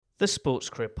The Sports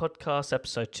Career Podcast,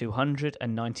 episode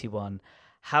 291,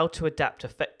 How to Adapt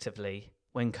Effectively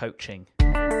When Coaching.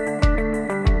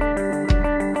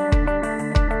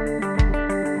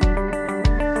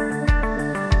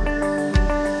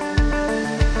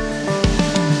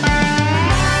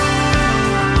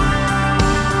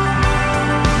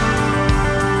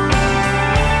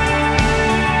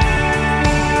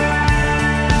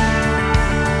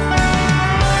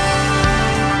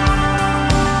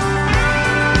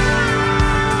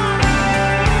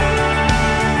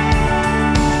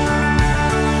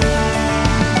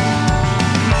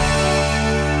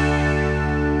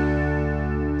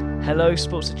 Hello,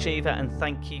 Sports Achiever, and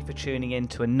thank you for tuning in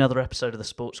to another episode of the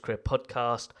Sports Career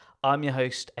Podcast. I'm your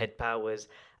host, Ed Bowers.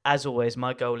 As always,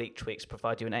 my goal each week is to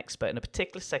provide you an expert in a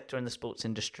particular sector in the sports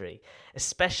industry,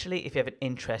 especially if you have an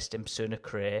interest in pursuing a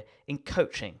career in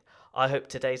coaching. I hope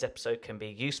today's episode can be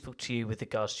useful to you with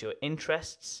regards to your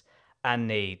interests and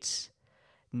needs.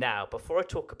 Now, before I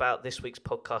talk about this week's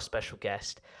podcast special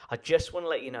guest, I just want to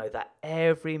let you know that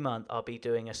every month I'll be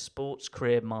doing a sports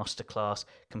career masterclass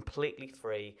completely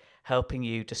free, helping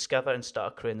you discover and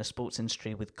start a career in the sports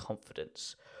industry with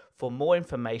confidence. For more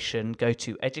information, go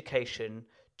to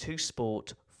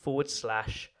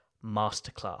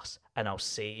education2sport/masterclass, and I'll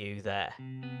see you there.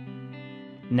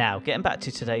 Now, getting back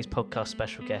to today's podcast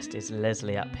special guest is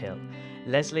Lesley Uphill.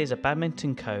 Lesley is a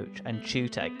badminton coach and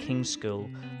tutor at King's School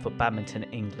for Badminton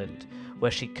England,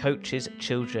 where she coaches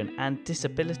children and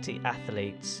disability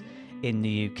athletes in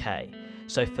the UK.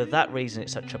 So for that reason,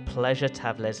 it's such a pleasure to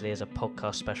have Lesley as a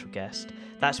podcast special guest.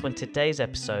 That's when today's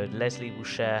episode, Lesley will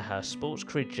share her sports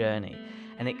career journey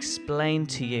and explain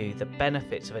to you the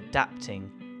benefits of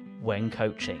adapting when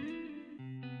coaching.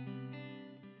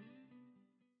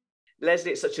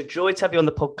 Lesley, it's such a joy to have you on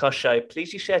the podcast show.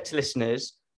 Please you share to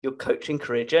listeners your coaching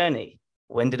career journey.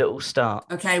 When did it all start?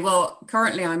 Okay, well,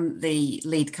 currently I'm the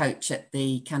lead coach at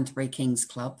the Canterbury Kings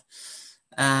Club.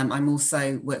 I'm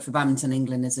also work for Badminton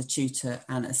England as a tutor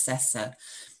and assessor.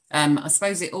 I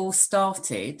suppose it all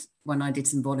started when I did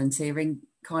some volunteering,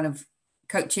 kind of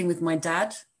coaching with my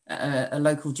dad at a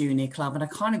local junior club, and I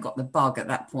kind of got the bug at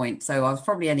that point. So I was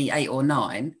probably only 8 or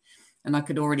 9, and I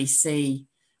could already see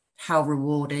how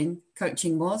rewarding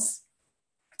coaching was.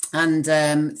 And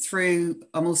I'm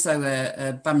also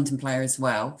a badminton player as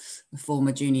well, a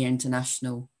former junior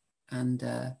international and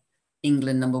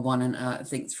England number 1. And I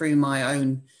think through my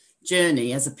own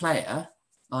journey as a player,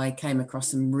 I came across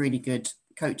some really good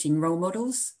coaching role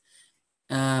models.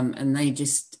 And they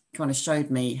just kind of showed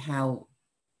me how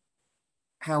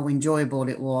enjoyable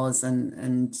it was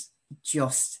and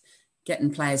just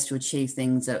getting players to achieve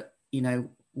things that,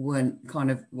 weren't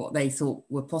kind of what they thought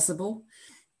were possible.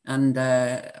 And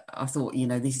I thought,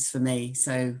 this is for me.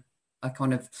 So I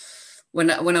kind of, when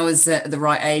I was at the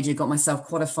right age, I got myself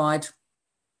qualified,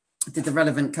 did the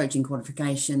relevant coaching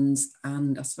qualifications,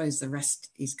 and I suppose the rest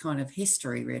is kind of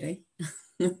history, really.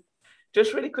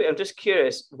 Just really quick, I'm just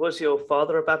curious, was your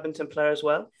father a badminton player as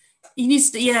well? He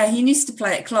used to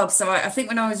play at clubs. So I think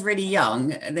when I was really young,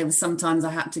 there was sometimes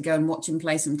I had to go and watch him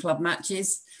play some club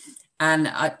matches.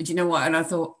 And do you know what? And I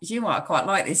thought, I quite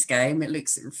like this game. It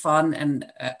looks fun, and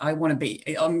I want to be.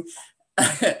 I'm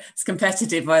as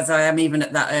competitive as I am, even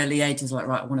at that early age. I was like,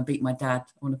 right, I want to beat my dad.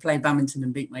 I want to play badminton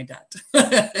and beat my dad.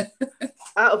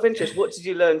 Out of interest, what did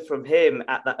you learn from him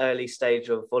at that early stage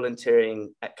of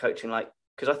volunteering at coaching?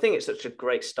 Because I think it's such a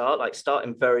great start. Like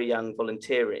starting very young,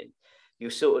 volunteering,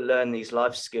 you sort of learn these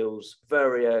life skills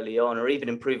very early on, or even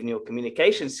improving your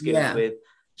communication skills with.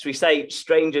 So we say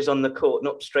strangers on the court,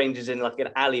 not strangers in like an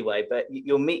alleyway, but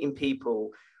you're meeting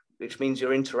people, which means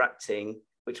you're interacting,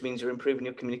 which means you're improving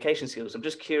your communication skills. I'm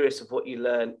just curious of what you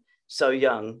learned so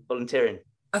young volunteering.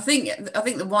 I think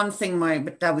the one thing my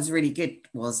dad was really good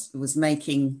was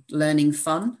making learning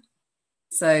fun.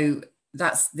 So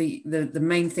that's the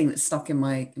main thing that stuck in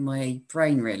my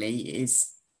brain really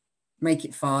is make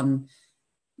it fun,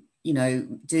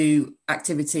 do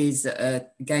activities that are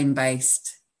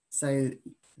game-based. So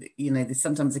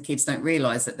sometimes the kids don't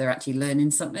realise that they're actually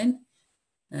learning something.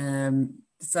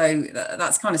 So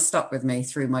that's kind of stuck with me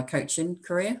through my coaching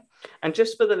career. And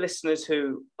just for the listeners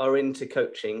who are into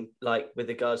coaching, like with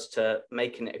regards to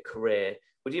making it a career,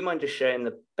 would you mind just sharing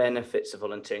the benefits of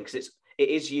volunteering? Because it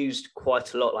is used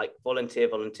quite a lot, like volunteer.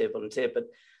 But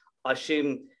I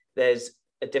assume there's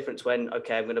a difference when,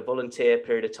 okay, I'm going to volunteer a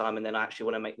period of time and then I actually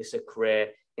want to make this a career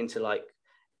into like,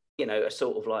 a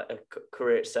sort of like a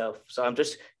career itself. So I'm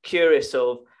just curious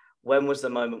of when was the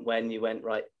moment when you went,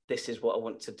 right, this is what I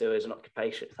want to do as an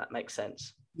occupation, if that makes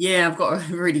sense. Yeah, I've got a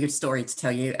really good story to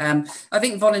tell you. I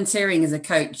think volunteering as a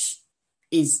coach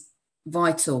is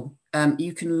vital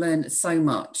you can learn so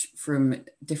much from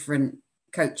different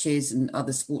coaches and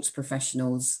other sports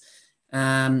professionals.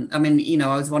 I mean, you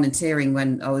know, I was volunteering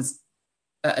when I was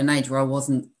at an age where I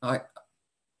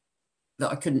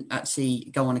couldn't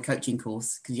actually go on a coaching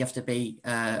course because you have to be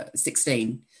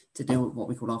 16 to do what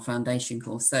we call our foundation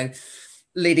course. So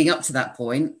leading up to that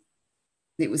point,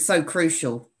 it was so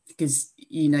crucial because,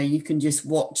 you know, you can just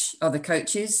watch other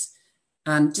coaches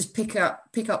and just pick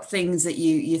up things that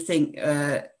you think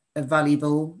are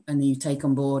valuable, and you take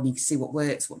on board and you can see what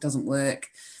works, what doesn't work.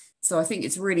 So I think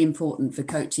it's really important for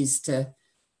coaches to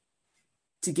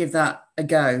give that a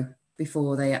go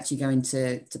before they actually go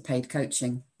into paid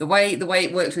coaching. The way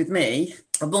it worked with me,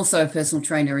 I'm also a personal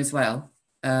trainer as well,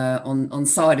 on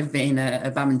side of being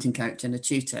a badminton coach and a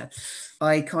tutor.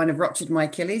 I kind of ruptured my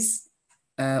Achilles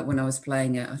when I was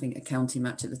playing, I think, a county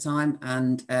match at the time,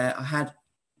 and I had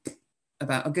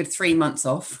about a good 3 months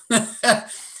off.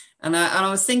 and I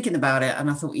was thinking about it, and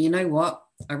I thought, you know what?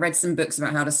 I read some books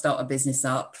about how to start a business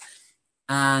up,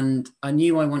 and I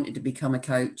knew I wanted to become a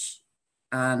coach.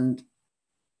 And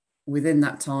within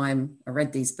that time, I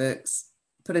read these books,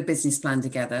 put a business plan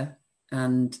together,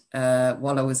 and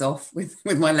while I was off with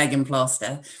my leg in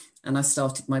plaster, and I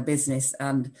started my business,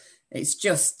 and it's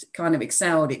just kind of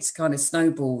excelled. It's kind of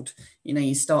snowballed. You know,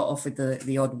 you start off with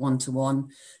the odd one-to-one,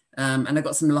 and I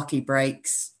got some lucky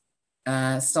breaks.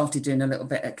 Started doing a little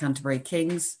bit at Canterbury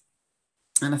Kings.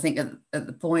 And I think at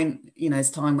the point, you know,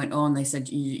 as time went on, they said,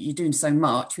 you're doing so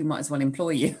much, we might as well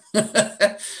employ you.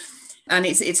 And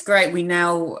it's great. I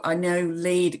now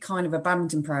lead kind of a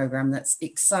badminton program that's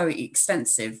so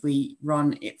extensive. We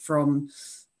run it from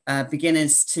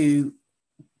beginners to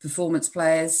performance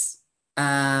players.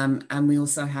 And we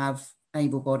also have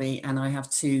able body, and I have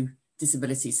 2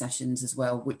 disability sessions as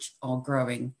well, which are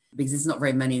growing because there's not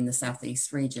very many in the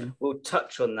Southeast region. We'll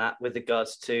touch on that with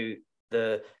regards to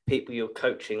the people you're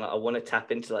coaching. Like, I want to tap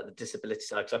into like the disability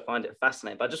side because I find it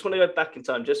fascinating. But I just want to go back in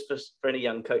time just for any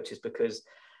young coaches, because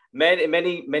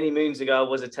many moons ago I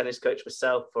was a tennis coach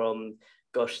myself from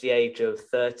the age of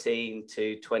 13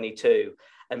 to 22,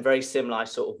 and very similar. I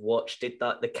sort of did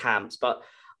the camps. But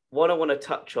what I want to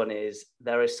touch on is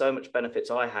there is so much benefits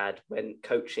I had when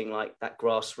coaching like that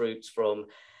grassroots, from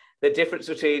the difference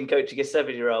between coaching a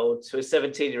 7-year-old to a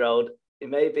 17-year-old. It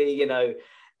may be, you know,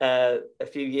 a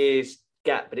few years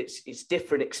gap, but it's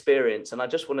different experience. And I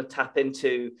just want to tap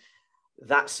into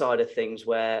that side of things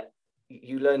where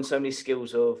you learn so many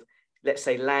skills of, let's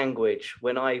say, language.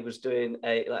 When I was doing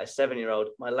a 7-year-old,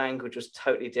 my language was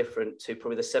totally different to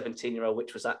probably the 17-year-old,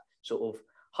 which was that sort of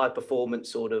high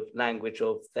performance sort of language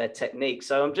of their technique.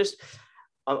 So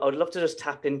I would love to just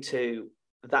tap into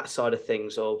that side of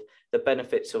things, of the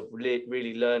benefits of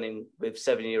really learning with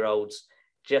 7-year-olds,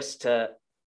 just to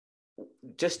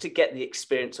get the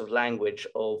experience of language,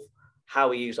 of how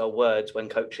we use our words when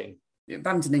coaching.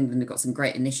 Badminton England have got some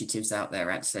great initiatives out there,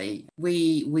 actually.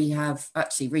 We have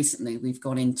actually recently, we've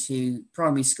gone into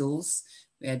primary schools.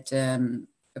 We had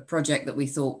a project that we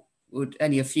thought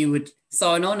only a few would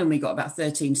sign on, and we got about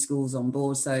 13 schools on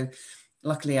board. So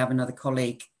luckily I have another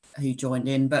colleague who joined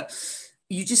in. But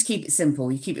you just keep it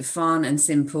simple. You keep it fun and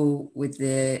simple with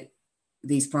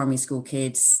these primary school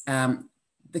kids.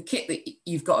 The kit that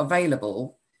you've got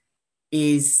available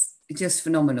is just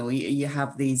phenomenal. You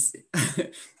have these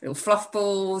little fluff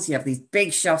balls, you have these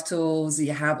big shuttles,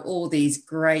 you have all these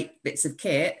great bits of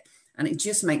kit, and it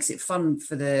just makes it fun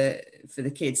for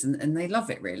the kids, and they love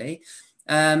it, really.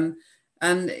 And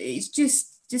it's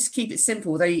just keep it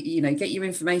simple. They, you know, get your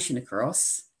information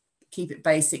across, keep it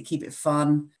basic, keep it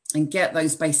fun, and get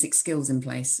those basic skills in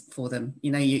place for them.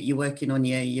 You know, you're working on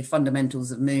your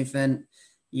fundamentals of movement,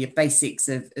 your basics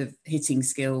of hitting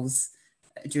skills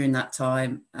during that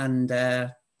time. And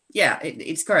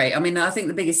it's great. I mean, I think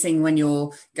the biggest thing when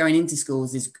you're going into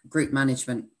schools is group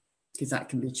management, because that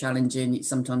can be challenging.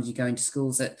 Sometimes you go into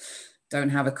schools that don't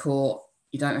have a court,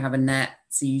 you don't have a net,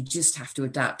 so you just have to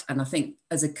adapt. And I think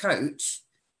as a coach,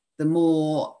 the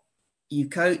more you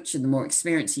coach and the more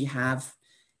experience you have,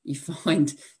 you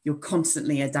find you're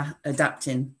constantly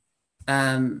adapting.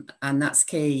 And that's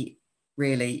key,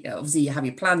 really. Obviously, you have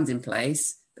your plans in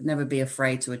place, but never be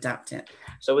afraid to adapt it.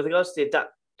 So with regards to the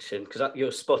adaptation, because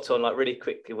you're spot on, like really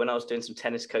quickly, when I was doing some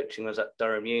tennis coaching, I was at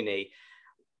Durham Uni,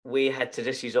 we had to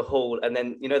just use a hall, and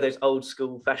then, you know, those old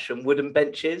school fashion wooden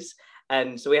benches.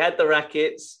 And so we had the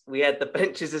rackets, we had the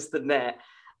benches as the net.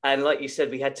 And like you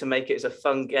said, we had to make it as a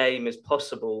fun game as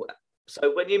possible.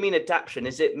 So when you mean adaptation,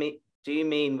 do you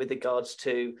mean with regards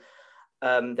to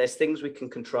there's things we can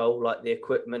control, like the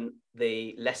equipment,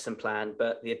 the lesson plan,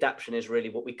 but the adaptation is really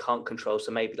what we can't control.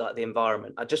 So maybe like the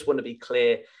environment. I just want to be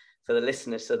clear for the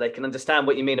listeners so they can understand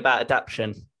what you mean about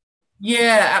adaptation.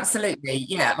 Yeah, absolutely.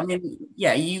 Yeah, I mean,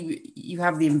 yeah, you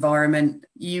have the environment.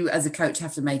 You as a coach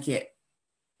have to make it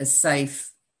as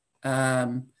safe,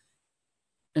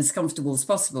 as comfortable as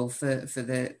possible for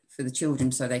the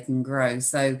children so they can grow.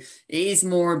 So it is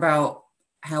more about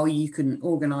how you can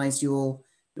organize your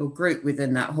group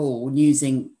within that hall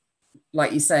using,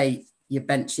 like you say, your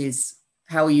benches,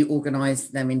 how you organize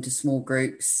them into small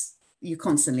groups. You're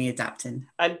constantly adapting.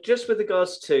 And just with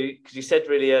regards to, because you said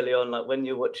really early on, like when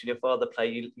you're watching your father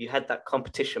play, you had that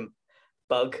competition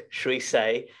bug, should we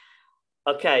say.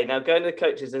 Okay, now going to the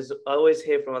coaches, I always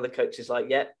hear from other coaches like,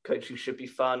 yeah, coaching should be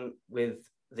fun with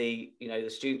the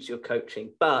students you're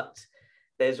coaching, but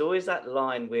there's always that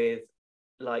line with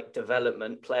like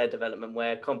player development,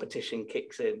 where competition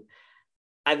kicks in.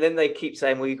 And then they keep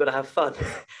saying, well, you've got to have fun.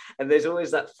 And there's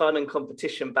always that fun and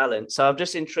competition balance. So I'm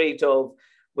just intrigued of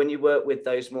when you work with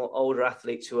those more older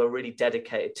athletes who are really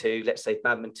dedicated to, let's say,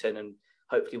 badminton and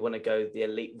hopefully want to go the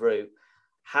elite route,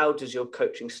 how does your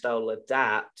coaching style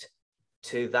adapt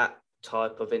to that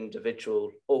type of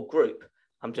individual or group?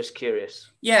 I'm just curious.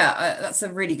 Yeah, that's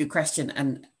a really good question.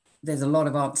 And there's a lot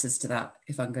of answers to that,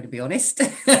 if I'm going to be honest.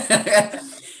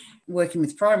 Working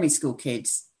with primary school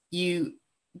kids, you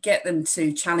get them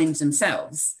to challenge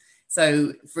themselves.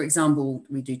 So, for example,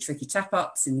 we do tricky tap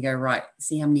ups and you go, right,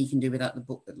 see how many you can do without the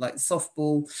ball, like the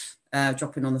softball,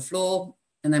 dropping on the floor,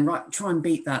 and then right, try and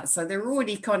beat that. So they're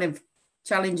already kind of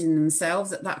challenging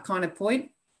themselves at that kind of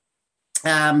point.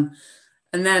 And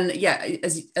then, yeah,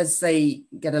 as they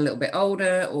get a little bit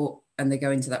older and they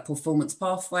go into that performance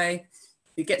pathway,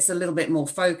 it gets a little bit more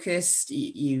focused.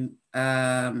 We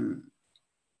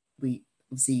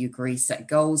obviously agree, set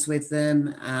goals with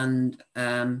them, and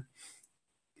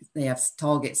they have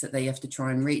targets that they have to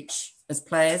try and reach as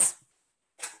players.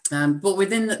 But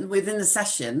within the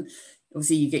session,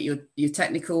 obviously you get your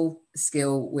technical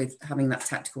skill with having that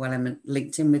tactical element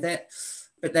linked in with it.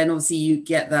 But then obviously you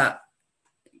get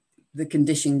the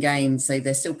condition game, so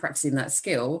they're still practicing that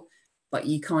skill, but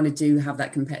you kind of do have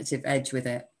that competitive edge with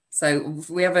it. So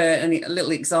we have a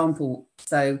little example.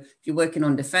 So if you're working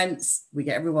on defense, we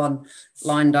get everyone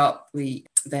lined up. They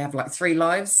have like 3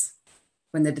 lives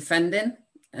when they're defending,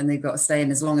 and they've got to stay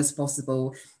in as long as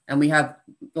possible. And we have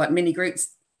like mini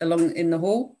groups along in the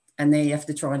hall, and they have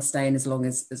to try and stay in as long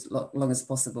as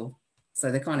possible. So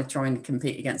they're kind of trying to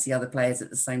compete against the other players at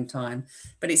the same time.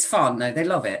 But it's fun, though. They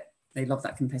love it. They love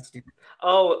that competitive.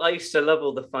 Oh, I used to love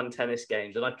all the fun tennis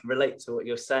games, and I can relate to what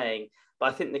you're saying.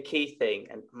 But I think the key thing,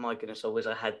 and my goodness, I wish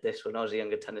I had this when I was a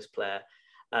younger tennis player,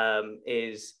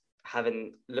 is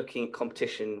looking at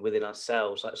competition within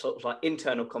ourselves, like sort of like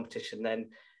internal competition, then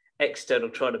external,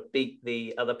 trying to beat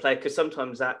the other player. Because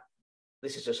sometimes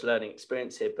this is just learning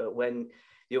experience here, but when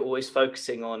you're always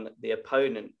focusing on the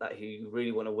opponent that who you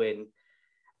really want to win,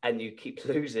 and you keep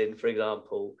losing, for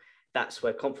example, that's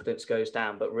where confidence goes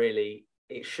down. But really,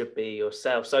 it should be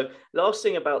yourself. So last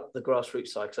thing about the grassroots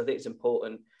side, because I think it's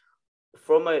important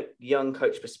from a young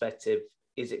coach perspective,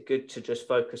 is it good to just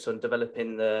focus on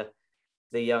developing the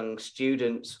young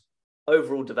students'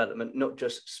 overall development, not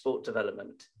just sport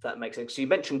development, if that makes sense? So you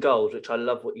mentioned goals, which I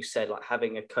love what you said, like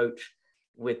having a coach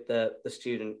with the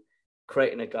student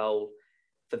creating a goal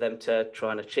for them to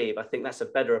try and achieve. I think that's a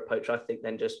better approach, I think,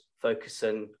 than just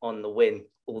focusing on the win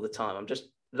all the time. I'm just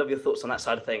love your thoughts on that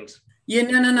side of things. Yeah,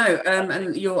 no.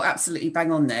 And you're absolutely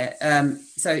bang on there.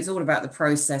 So it's all about the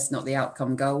process, not the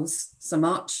outcome goals so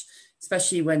much,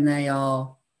 especially when they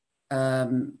are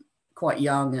quite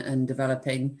young and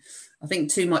developing. I think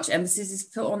too much emphasis is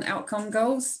put on outcome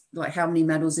goals, like how many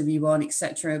medals have you won,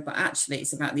 etc. But actually,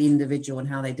 it's about the individual and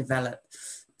how they develop.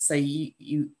 So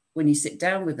you when you sit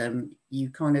down with them, you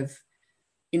kind of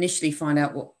initially find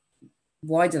out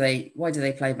why do they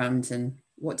play badminton?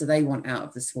 What do they want out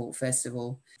of the sport, first of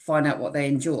all? Find out what they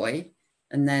enjoy.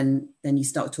 And then you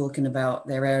start talking about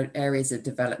their areas of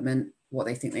development, what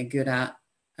they think they're good at.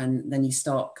 And then you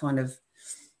start kind of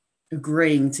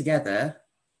agreeing together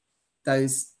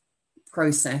those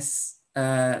process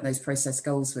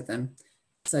goals with them.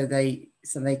 So they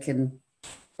can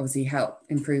obviously help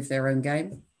improve their own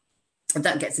game. And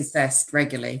that gets assessed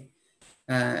regularly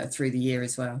through the year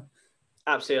as well.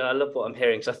 Absolutely. I love what I'm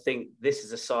hearing. So I think this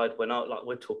is a side when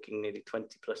we're talking nearly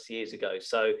 20 plus years ago.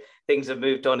 So things have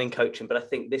moved on in coaching, but I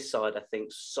think this side,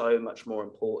 so much more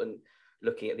important,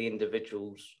 looking at the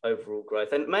individual's overall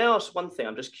growth. And may I ask one thing?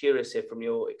 I'm just curious here from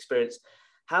your experience,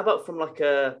 how about from like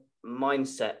a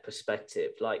mindset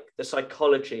perspective, like the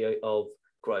psychology of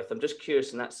growth? I'm just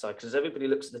curious on that side, because everybody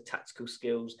looks at the tactical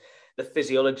skills, the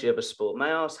physiology of a sport. May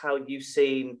I ask how you've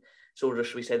seen sort of,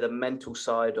 should we say, the mental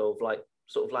side of like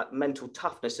sort of like mental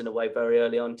toughness in a way very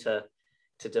early on to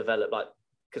develop, like,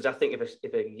 because I think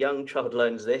if a young child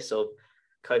learns this, or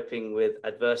coping with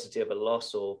adversity of a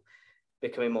loss or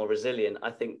becoming more resilient,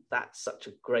 I think that's such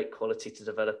a great quality to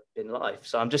develop in life.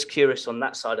 So I'm just curious on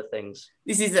that side of things.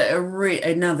 This is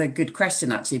another good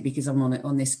question, actually, because I'm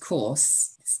on this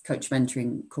course, this coach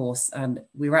mentoring course, and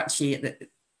we're actually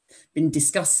been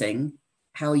discussing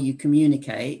how you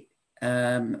communicate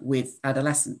with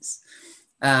adolescents.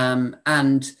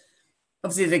 And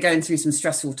obviously they're going through some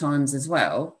stressful times as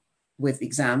well with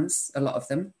exams, a lot of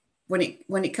them. When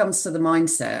it comes to the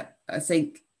mindset, I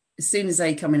think as soon as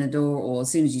they come in the door, or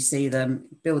as soon as you see them,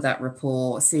 build that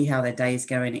rapport, see how their day is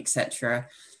going, etc.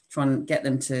 Try and get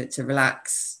them to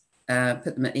relax,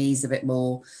 put them at ease a bit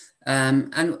more.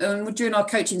 And during our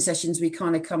coaching sessions, we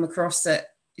kind of come across that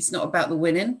it's not about the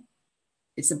winning.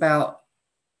 It's about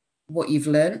what you've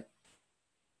learned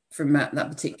from that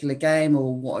particular game,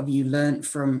 or what have you learned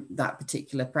from that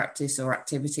particular practice or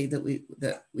activity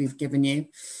that we've given you.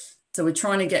 So we're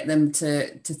trying to get them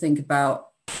to think about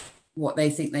what they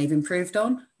think they've improved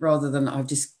on, rather than I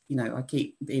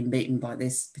keep being beaten by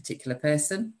this particular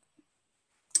person,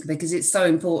 because it's so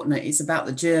important. It's about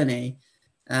the journey.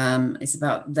 It's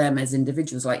about them as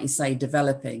individuals, like you say,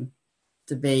 developing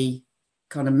to be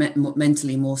kind of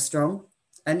mentally more strong.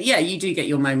 And yeah, you do get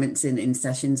your moments in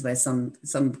sessions where some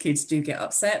kids do get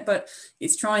upset, but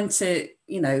it's trying to,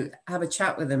 have a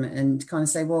chat with them and kind of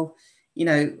say, well,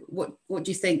 what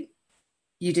do you think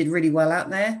you did really well out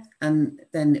there? And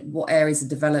then what areas of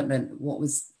development, what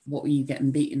were you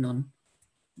getting beaten on?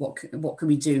 What can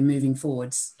we do moving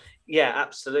forwards? Yeah,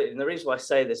 absolutely. And the reason why I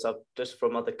say this, I've just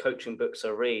from other coaching books I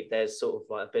read, there's sort of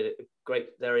like a bit of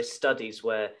there is studies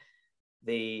where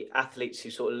the athletes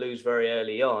who sort of lose very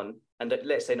early on, and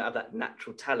let's say not have that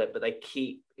natural talent, but they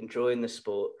keep enjoying the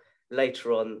sport,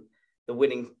 later on, the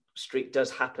winning streak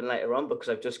does happen later on, because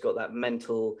I've just got that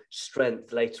mental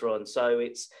strength later on. So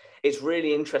it's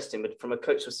really interesting, but from a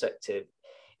coach perspective,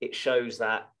 it shows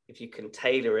that if you can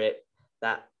tailor it,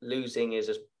 that losing is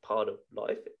a part of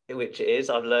life, which it is.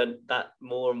 I've learned that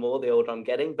more and more the older I'm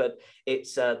getting, but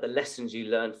it's the lessons you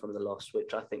learn from the loss,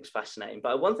 which I think is fascinating.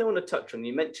 But one thing I want to touch on,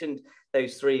 you mentioned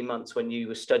those 3 months when you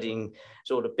were studying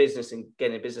sort of business and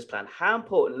getting a business plan. How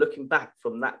important, looking back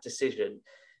from that decision,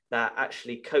 that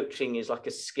actually coaching is like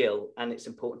a skill, and it's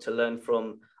important to learn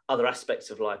from other aspects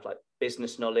of life, like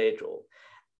business knowledge, or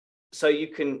so you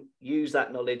can use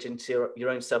that knowledge into your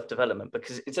own self-development.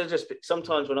 Because it's just,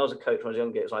 sometimes when I was a coach, when I was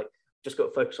younger, it's like, just got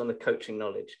to focus on the coaching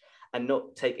knowledge and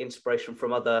not take inspiration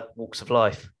from other walks of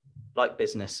life, like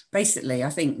business. Basically, I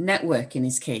think networking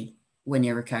is key when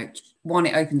you're a coach. One,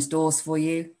 it opens doors for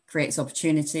you, creates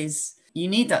opportunities. You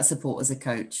need that support as a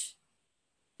coach.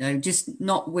 Just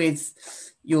not with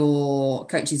your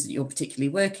coaches that you're particularly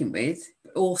working with,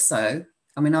 but also,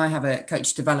 I have a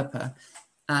coach developer,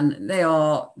 and they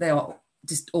are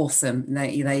just awesome.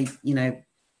 They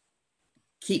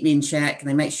keep me in check, and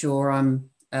they make sure I'm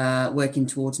working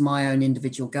towards my own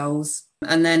individual goals.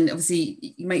 And then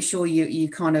obviously you make sure you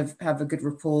kind of have a good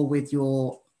rapport with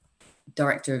your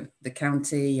director of the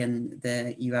county, and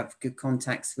you have good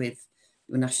contacts with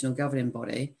your national governing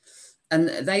body, and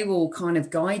they will kind of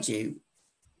guide you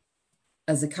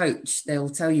as a coach. They'll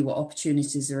tell you what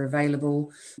opportunities are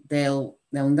available. They'll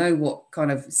know what kind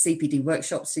of CPD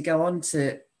workshops to go on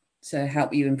to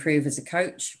help you improve as a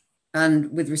coach.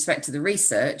 And with respect to the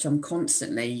research, I'm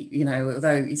constantly,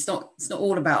 although it's not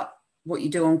all about what you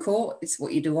do on court, it's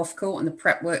what you do off court and the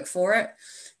prep work for it.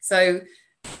 So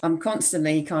I'm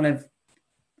constantly kind of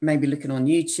maybe looking on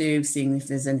YouTube, seeing if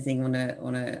there's anything on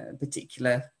a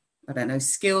particular,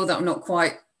 skill that I'm not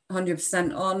quite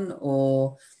 100% on,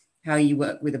 or how you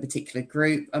work with a particular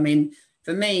group.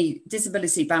 For me,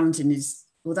 disability badminton is,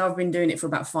 although I've been doing it for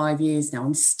about 5 years now,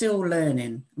 I'm still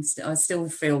learning. I still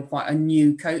feel quite a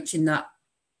new coach in that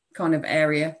kind of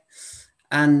area.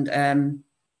 And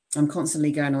I'm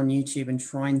constantly going on YouTube and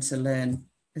trying to learn,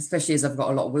 especially as I've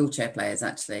got a lot of wheelchair players,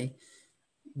 actually,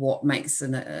 what makes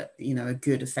a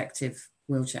good, effective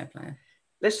wheelchair player.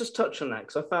 Let's just touch on that,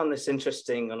 because I found this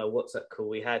interesting on a WhatsApp call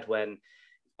we had when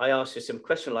I asked you some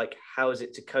question like, how is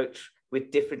it to coach with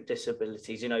different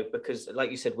disabilities? Because like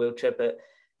you said, wheelchair, but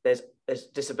there's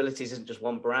disabilities isn't just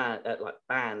one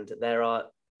band. There are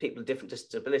people with different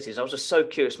disabilities. I was just so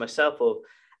curious myself, of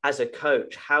as a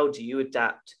coach, how do you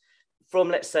adapt from,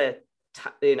 let's say,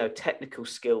 technical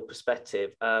skill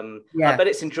perspective? I bet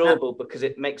it's enjoyable because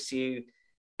it makes you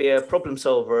be a problem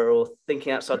solver or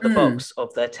thinking outside the box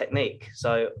of their technique.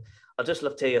 So I'd just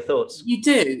love to hear your thoughts. You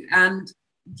do. And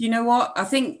do you know what? I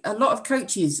think a lot of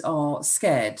coaches are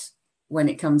scared when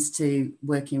it comes to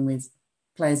working with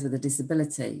players with a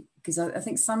disability, because I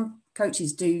think some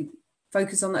coaches do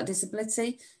focus on that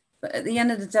disability, but at the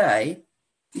end of the day,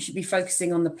 you should be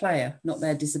focusing on the player, not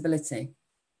their disability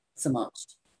so much.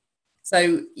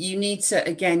 So you need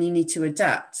to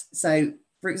adapt. So,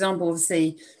 for example,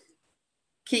 obviously,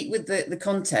 keep with the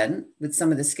content with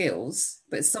some of the skills,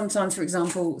 but sometimes, for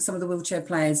example, some of the wheelchair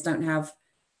players don't have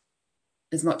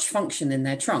as much function in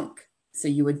their trunk. So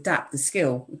you adapt the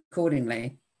skill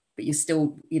accordingly, but you're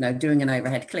still, doing an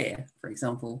overhead clear, for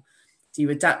example. So you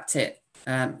adapt it.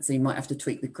 So you might have to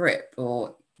tweak the grip,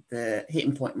 or the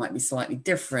hitting point might be slightly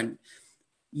different.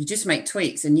 You just make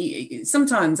tweaks. And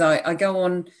sometimes I go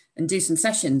on and do some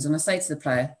sessions, and I say to the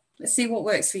player, let's see what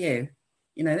works for you.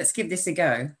 Let's give this a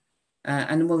go,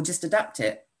 and we'll just adapt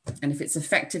it. And if it's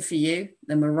effective for you,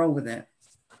 then we'll roll with it.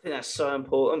 I think that's so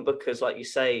important, because like you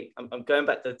say, I'm going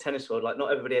back to the tennis world, like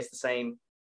not everybody has the same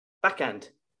backhand,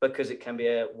 because it can be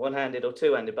a one-handed or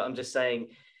two-handed, but I'm just saying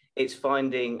it's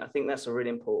finding, I think that's a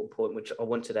really important point, which I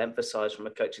wanted to emphasize from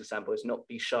a coaching standpoint, is not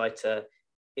be shy to,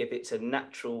 if it's a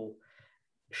natural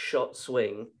shot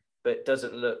swing, but it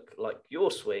doesn't look like your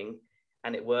swing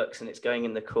and it works and it's going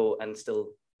in the court and still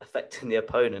affecting the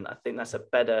opponent. I think that's a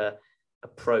better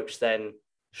approach than,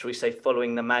 should we say,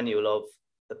 following the manual of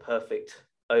the perfect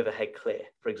overhead clear,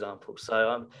 for example.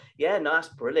 So that's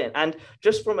brilliant. And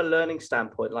just from a learning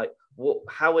standpoint, like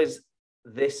how is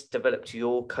this developed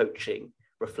your coaching,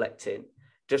 reflecting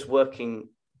just working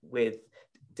with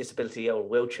disability or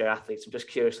wheelchair athletes? I'm just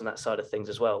curious on that side of things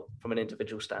as well, from an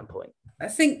individual standpoint. I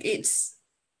think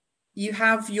you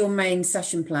have your main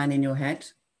session plan in your head,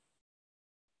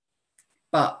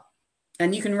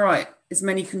 and you can write as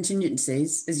many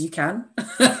contingencies as you can,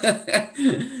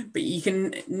 but you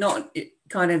can not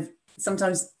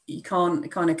sometimes you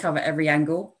can't kind of cover every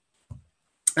angle.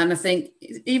 And I think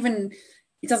even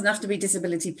it doesn't have to be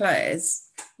disability players,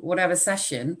 whatever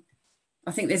session,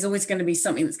 I think there's always going to be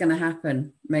something that's going to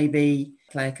happen. Maybe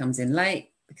a player comes in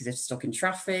late because they're stuck in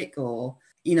traffic, or,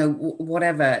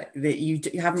 whatever, that you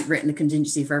haven't written a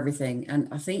contingency for everything. And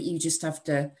I think you just have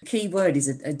to, the key word is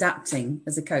adapting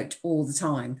as a coach all the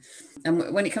time.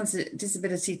 And when it comes to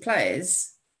disability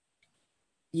players,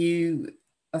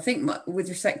 I think with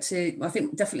respect to, I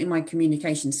think definitely my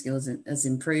communication skills has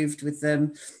improved with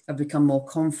them. I've become more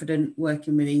confident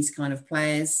working with these kind of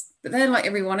players. But they're like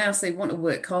everyone else. They want to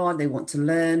work hard. They want to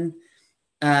learn.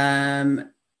 They're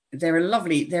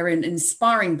an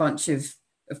inspiring bunch of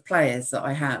players that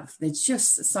I have. They're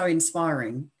just so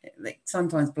inspiring. It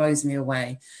sometimes blows me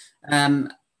away. I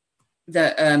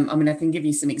can give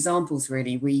you some examples,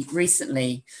 really. We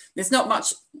recently, there's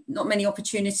not many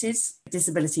opportunities for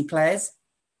disability players.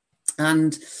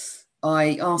 And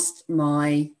I asked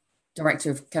my director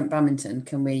of Kent Badminton,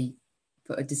 can we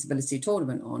put a disability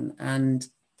tournament on? And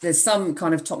there's some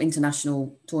kind of top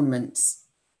international tournaments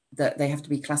that they have to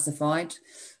be classified,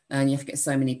 and you have to get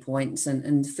so many points.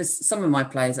 And for some of my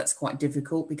players, that's quite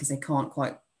difficult because they can't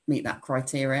quite meet that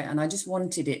criteria. And I just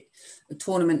wanted a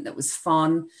tournament that was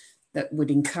fun, that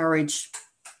would encourage,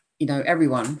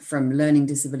 everyone from learning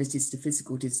disabilities to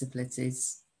physical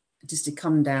disabilities, just to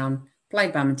come down, play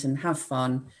badminton, have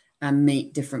fun, and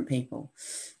meet different people.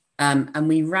 And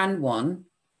we ran one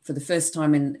for the first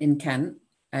time in Kent,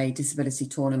 a disability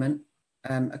tournament,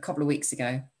 a couple of weeks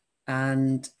ago.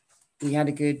 And we had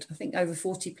over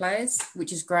 40 players,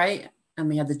 which is great. And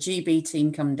we had the GB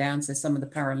team come down, so some of the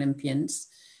Paralympians.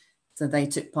 So they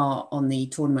took part on the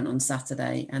tournament on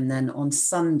Saturday. And then on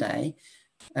Sunday,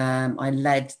 I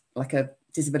led like a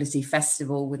disability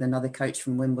festival with another coach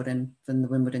from Wimbledon, from the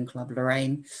Wimbledon club,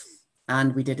 Lorraine.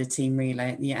 And we did a team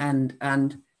relay at the end.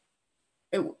 And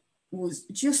it was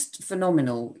just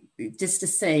phenomenal just to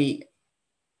see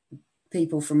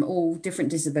people from all different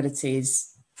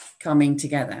disabilities coming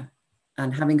together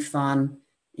and having fun,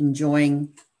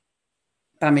 enjoying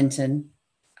badminton,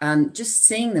 and just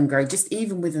seeing them grow, just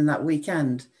even within that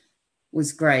weekend,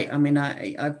 was great. I mean,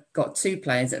 I've got two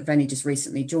players that have only just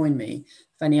recently joined me.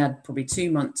 I've only had probably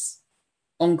 2 months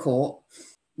on court,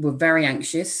 were very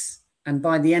anxious. And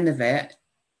by the end of it,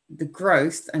 the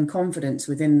growth and confidence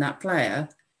within that player,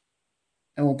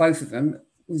 or both of them,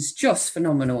 was just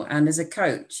phenomenal. And as a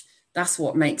coach, that's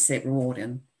what makes it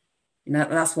rewarding.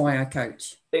 That's why I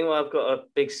coach. I think I've got a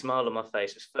big smile on my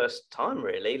face. It's first time,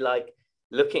 really, like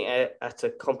looking at a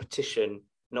competition,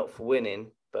 not for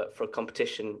winning, but for a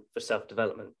competition for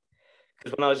self-development.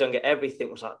 Because when I was younger,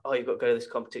 everything was like, oh, you've got to go to this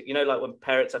competition. Like when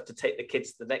parents have to take the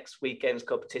kids to the next weekend's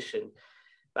competition.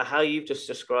 But how you've just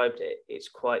described it, it's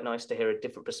quite nice to hear a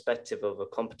different perspective of a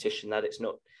competition, that it's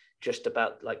not just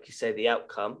about, like you say, the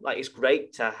outcome. Like, it's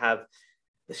great to have,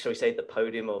 shall we say, the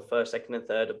podium or first, second and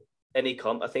third, any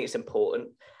comp. I think it's important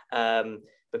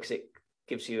because it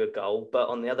gives you a goal. But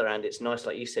on the other hand, it's nice,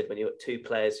 like you said, when you've got two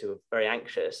players who are very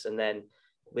anxious, and then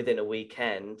within a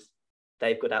weekend,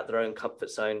 they've got out their own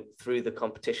comfort zone through the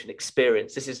competition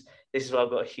experience. This is why I've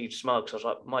got a huge smile, because I was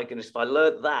like, my goodness, if I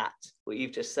learned that, what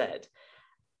you've just said,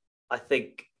 I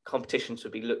think competitions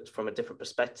would be looked from a different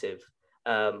perspective,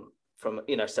 from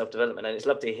self-development. And it's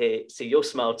lovely to see your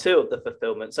smile too of the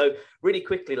fulfillment. So really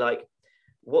quickly, like,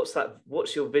 what's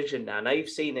your vision now? Now you've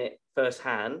seen it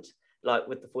firsthand, like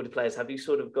with the 40 players, have you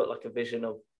sort of got like a vision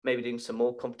of maybe doing some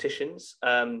more competitions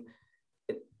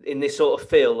in this sort of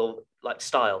feel or like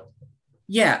style?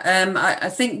 Yeah, I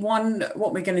think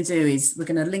what we're going to do is we're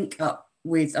going to link up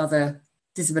with other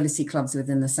disability clubs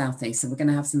within the Southeast. So we're going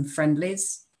to have some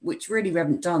friendlies, which really we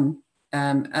haven't done.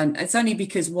 And it's only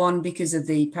because of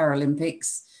the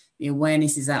Paralympics, the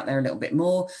awareness is out there a little bit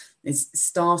more. There's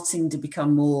starting to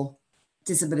become more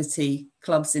disability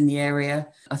clubs in the area.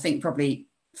 I think probably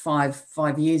five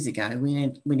years ago, we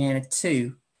had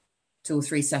two or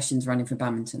three sessions running for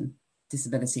badminton,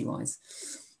 disability wise.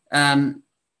 And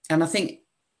I think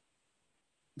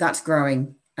that's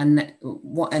growing. And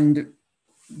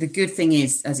the good thing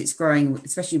is, as it's growing,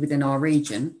 especially within our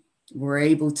region, we're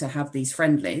able to have these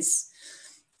friendlies.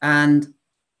 And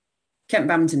Kent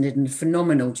Badminton did a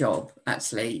phenomenal job,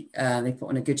 actually. They put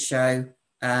on a good show,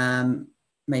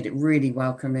 made it really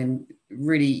welcoming,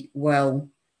 really well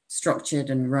structured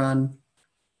and run.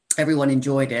 Everyone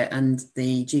enjoyed it. And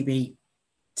the GB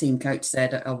team coach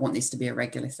said, I want this to be a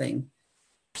regular thing.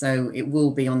 So it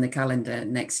will be on the calendar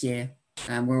next year.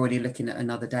 We're already looking at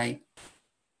another date.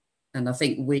 And I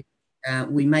think we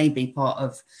may be part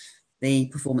of the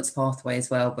performance pathway as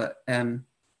well, but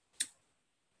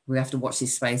we have to watch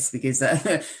this space because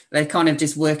they're kind of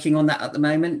just working on that at the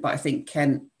moment. But I think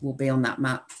Kent will be on that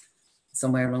map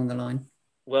somewhere along the line.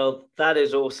 Well, that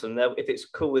is awesome. If it's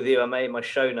cool with you, I may in my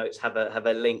show notes have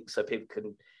a link so people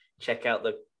can check out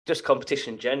the just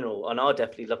competition in general. And I'll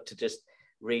definitely love to just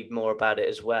read more about it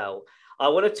as well. I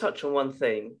want to touch on one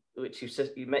thing which you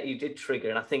did trigger,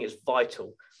 and I think it's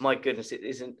vital. My goodness, it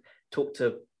isn't talked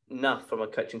enough from a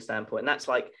coaching standpoint, and that's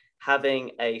like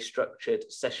having a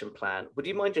structured session plan. Would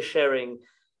you mind just sharing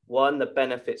the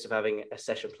benefits of having a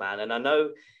session plan? And I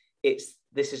know this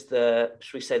is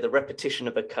should we say, the repetition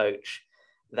of a coach,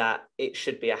 that it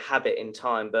should be a habit in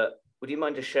time, but would you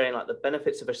mind just sharing like the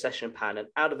benefits of a session plan? And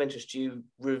out of interest, do you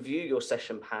review your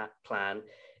session plan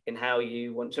in how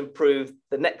you want to improve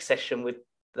the next session with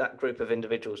that group of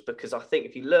individuals? Because I think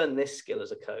if you learn this skill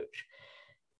as a coach,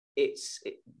 this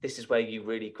is where you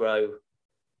really grow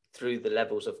through the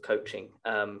levels of coaching.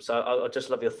 So I'll just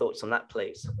love your thoughts on that,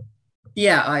 please.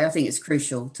 Yeah, I think it's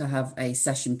crucial to have a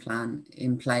session plan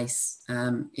in place.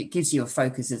 It gives you a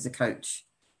focus as a coach,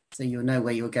 so you'll know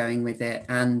where you're going with it.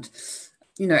 And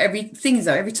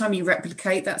every time you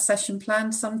replicate that session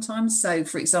plan sometimes. So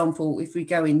for example, if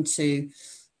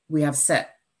we have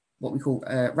set what we call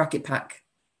racket pack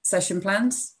session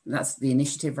plans. That's the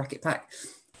initiative racket pack.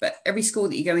 But every school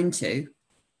that you go into,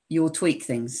 you'll tweak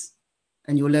things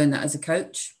and you'll learn that as a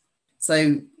coach.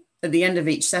 So at the end of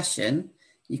each session,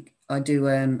 I do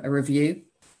a review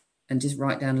and just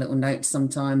write down little notes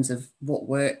sometimes of what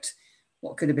worked,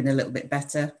 what could have been a little bit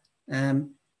better.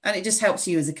 And it just helps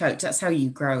you as a coach. That's how you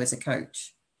grow as a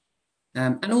coach.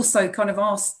 And also kind of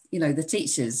ask, the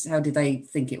teachers, how did they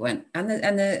think it went? And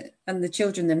the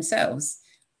children themselves,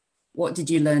 what did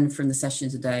you learn from the session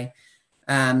today?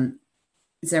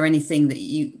 Is there anything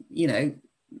that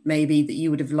maybe that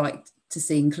you would have liked to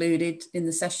see included in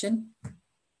the session?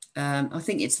 I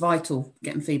think it's vital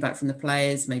getting feedback from the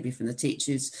players, maybe from the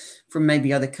teachers, from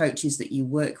maybe other coaches that you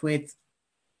work with.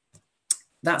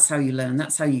 That's how you learn.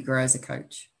 That's how you grow as a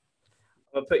coach.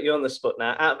 I'll put you on the spot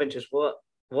now. Out of interest, what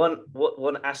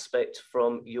one aspect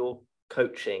from your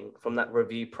coaching, from that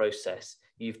review process,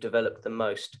 you've developed the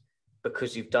most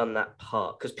because you've done that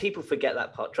part? Because people forget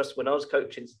that part. Trust me, when I was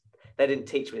coaching, they didn't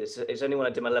teach me this. It's only when I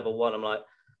did my level 1, I'm like,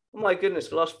 oh my goodness,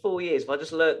 for the last 4 years, if I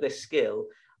just learnt this skill,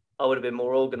 I would have been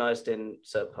more organized in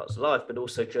certain parts of life, but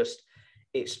also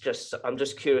I'm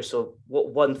just curious of what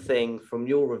one thing from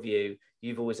your review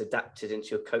you've always adapted into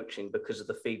your coaching because of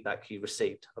the feedback you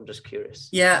received. I'm just curious.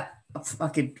 Yeah, it's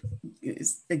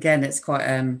quite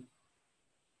an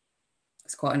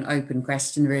open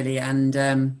question, really. And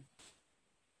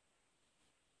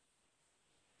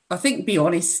I think be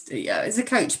honest. As a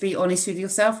coach, be honest with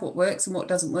yourself, what works and what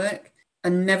doesn't work.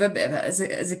 And never, as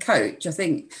a coach, I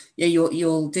think,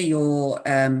 you'll do your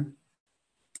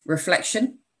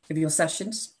reflection of your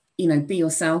sessions, be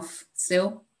yourself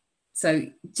still. So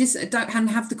just don't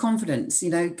have the confidence,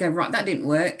 go, right, that didn't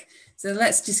work. So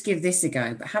let's just give this a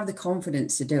go, but have the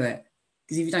confidence to do it.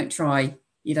 Because if you don't try,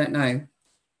 you don't know,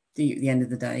 do you, at the end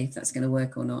of the day, if that's going to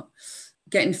work or not.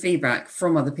 Getting feedback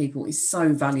from other people is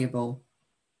so valuable,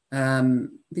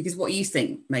 because what you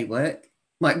think may work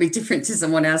might be different to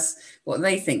someone else, what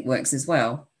they think works as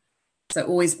well. So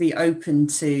always be open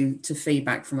to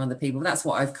feedback from other people. That's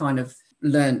what I've kind of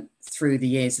learned through the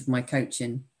years of my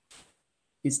coaching,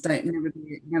 is don't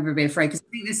never be afraid. Because I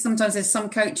think sometimes there's some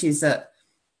coaches that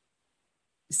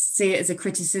see it as a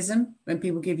criticism when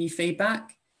people give you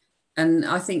feedback. And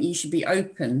I think you should be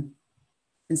open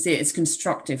and see it as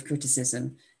constructive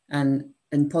criticism and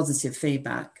positive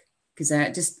feedback, because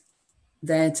they're just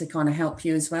there to kind of help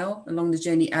you as well along the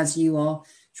journey as you are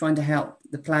trying to help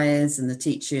the players and the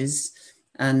teachers.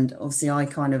 And obviously I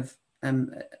kind of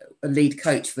am a lead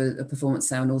coach for the performance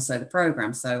cell and also the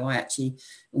program. So I actually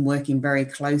am working very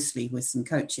closely with some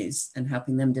coaches and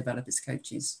helping them develop as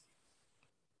coaches.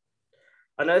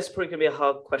 I know it's probably going to be a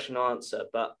hard question to answer,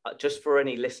 but just for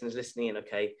any listeners listening in,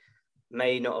 okay,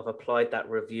 may not have applied that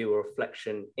review or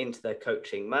reflection into their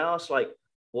coaching. May I ask, like,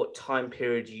 what time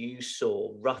period you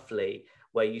saw roughly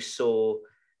where you saw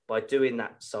by doing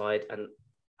that side and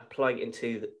applying it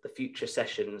into the future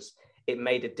sessions, it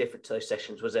made a difference to those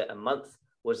sessions? Was it a month?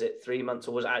 Was it 3 months?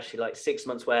 Or was it actually like 6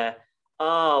 months where,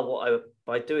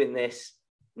 by doing this,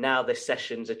 now this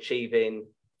session's achieving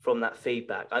from that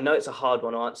feedback? I know it's a hard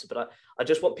one to answer, but I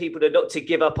just want people to not to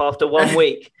give up after 1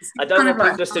 week. I don't want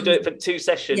people just to do it for 2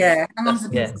 sessions. Yeah, how long's a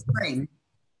piece of string?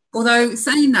 Although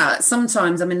saying that,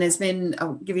 sometimes, I mean, there's been,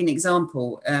 I'll give you an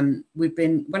example.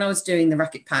 When I was doing the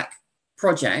Racket Pack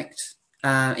project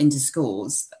into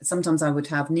schools, sometimes I would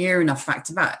have near enough back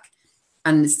to back.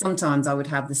 And sometimes I would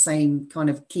have the same kind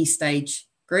of key stage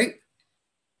group,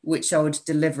 which I would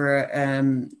deliver.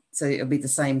 So it'll be the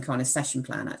same kind of session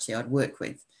plan, actually, I'd work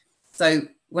with. So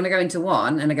when I go into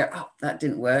one and I go, oh, that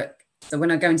didn't work. So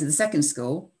when I go into the second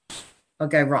school, I'll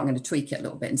go, right, I'm going to tweak it a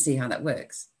little bit and see how that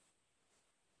works.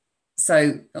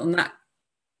 So on that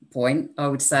point, I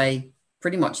would say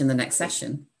pretty much in the next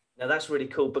session. Now that's really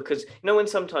cool, because when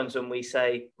sometimes when we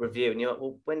say review and you're like,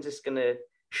 well, when's this going to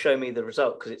show me the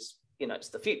result? Because it's, it's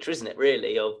the future, isn't it,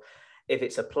 really, of if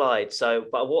it's applied. So,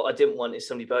 but what I didn't want is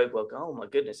somebody go, oh my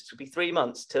goodness, it could be 3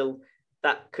 months till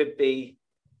that could be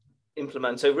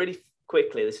implemented. So really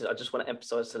quickly, I just want to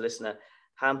emphasize to the listener,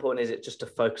 how important is it just to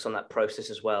focus on that process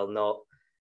as well, not,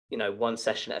 one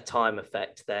session at a time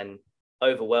effect, then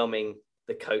overwhelming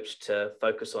the coach to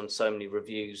focus on so many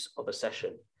reviews of a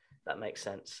session. That makes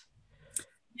sense.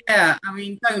 Yeah, I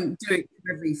mean, don't do it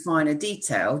for every finer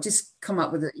detail. Just come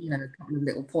up with a couple of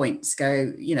little points.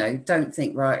 Go, don't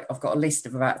think, right, I've got a list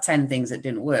of about 10 things that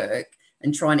didn't work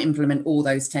and try and implement all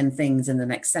those 10 things in the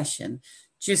next session.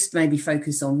 Just maybe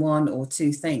focus on 1 or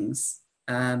 2 things.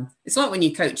 It's like when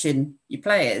you're coaching your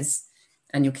players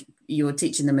and you're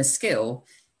teaching them a skill,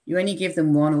 you only give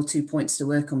them 1 or 2 points to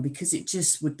work on because it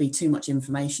just would be too much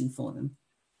information for them.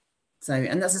 So,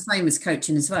 and that's the same as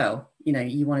coaching as well.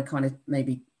 You want to kind of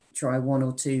maybe try 1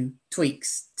 or 2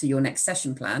 tweaks to your next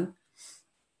session plan.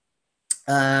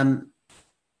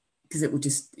 Because it will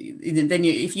just, then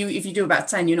if you do about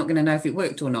 10, you're not going to know if it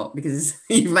worked or not because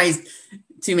you've made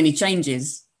too many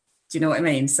changes. Do you know what I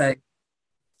mean? So,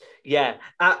 yeah,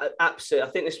 absolutely.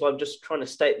 I think this is why I'm just trying to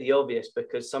state the obvious,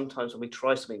 because sometimes when we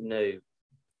try something new,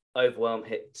 overwhelm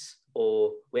hits,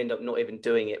 or we end up not even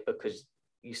doing it because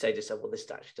you say to yourself, well, this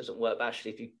actually doesn't work. But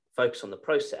actually, if you focus on the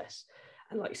process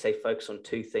and, like you say, focus on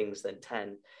 2 things, then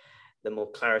 10, the more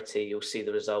clarity you'll see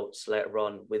the results later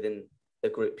on within the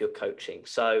group you're coaching.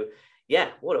 So, yeah,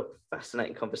 what a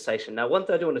fascinating conversation. Now, one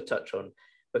thing I do want to touch on,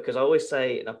 because I always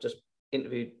say, and I've just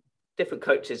interviewed different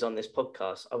coaches on this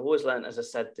podcast, I've always learned, as I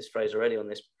said this phrase already on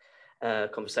this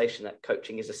conversation, that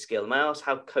coaching is a skill. May I ask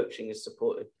how coaching has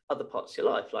supported other parts of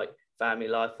your life, like family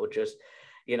life or just,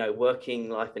 working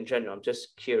life in general? I'm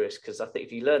just curious, because I think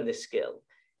if you learn this skill,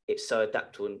 it's so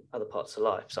adaptable in other parts of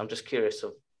life. So I'm just curious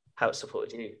of how it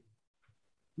supported you.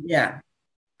 Yeah,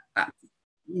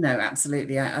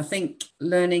 absolutely. I think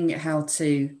learning how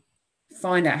to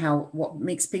find out what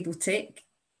makes people tick,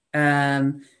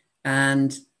 and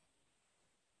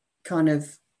kind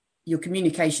of your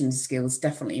communication skills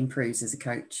definitely improves as a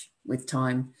coach with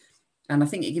time. And I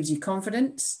think it gives you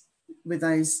confidence with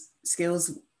those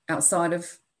skills outside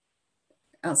of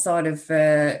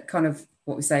kind of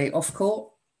what we say off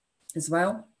court as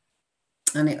well.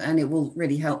 And it will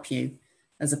really help you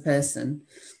as a person.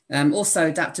 Also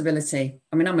adaptability.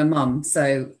 I mean, I'm a mum,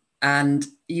 and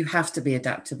you have to be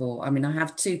adaptable. I mean, I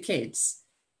have 2 kids,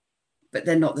 but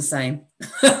they're not the same.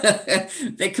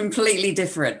 They're completely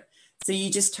different. So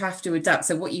you just have to adapt.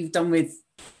 So what you've done with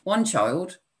one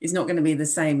child is not going to be the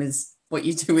same as what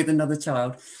you do with another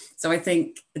child. So I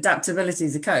think adaptability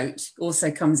as a coach also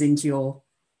comes into your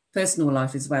personal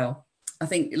life as well. I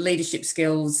think leadership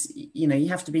skills, you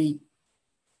have to be,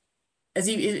 as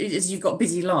you've got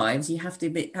busy lives, you have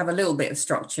to have a little bit of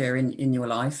structure in your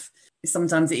life.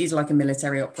 Sometimes it is like a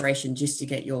military operation just to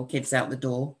get your kids out the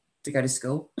door to go to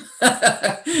school.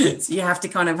 So you have to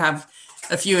kind of have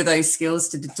a few of those skills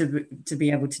to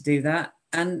be able to do that,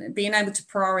 and being able to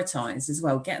prioritize as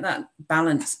well, get that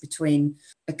balance between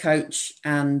a coach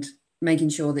and making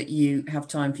sure that you have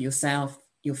time for yourself,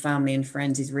 your family and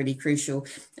friends is really crucial.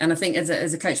 And I think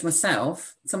as a coach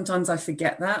myself, sometimes I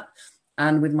forget that.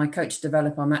 And with my coach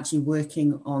developer, I'm actually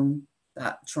working on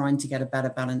that, trying to get a better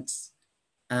balance,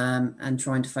 and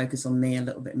trying to focus on me a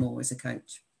little bit more as a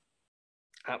coach.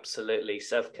 Absolutely.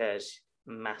 Self-care is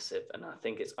massive. And I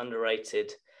think it's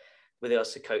underrated with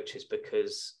us as coaches,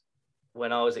 because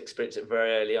when I was experiencing it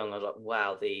very early on, I was like,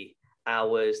 wow, the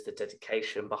hours, the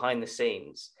dedication behind the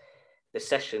scenes, the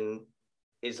session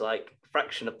is like a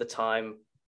fraction of the time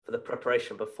for the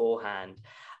preparation beforehand.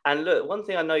 And look, one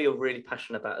thing I know you're really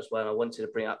passionate about as well, and I wanted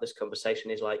to bring up this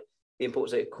conversation, is like the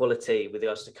importance of equality with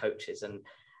regards to coaches and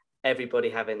everybody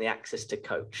having the access to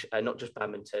coach, not just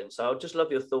badminton. So I'd just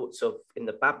love your thoughts of, in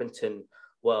the badminton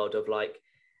world, of like,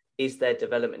 is there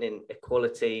development in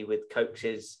equality with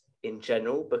coaches in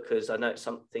general? Because I know it's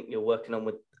something you're working on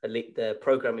with the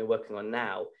program you're working on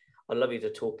now. I'd love you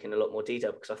to talk in a lot more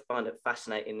detail, because I find it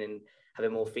fascinating in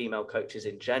having more female coaches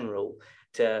in general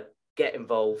to get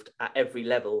involved at every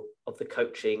level of the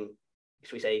coaching,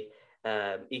 should we say,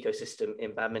 ecosystem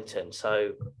in badminton.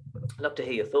 So I'd love to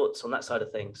hear your thoughts on that side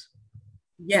of things.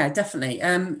 Yeah, definitely.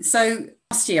 So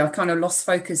last year I kind of lost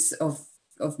focus of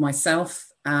myself,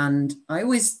 and I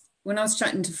always, when I was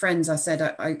chatting to friends, I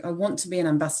said I want to be an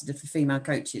ambassador for female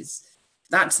coaches.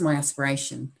 That's my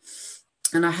aspiration.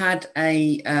 And I had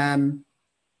an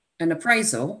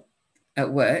appraisal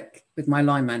at work with my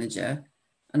line manager,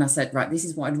 and I said, right, this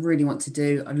is what I'd really want to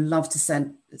do. I'd love to set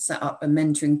up a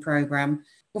mentoring program,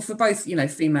 well, for both,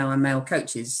 female and male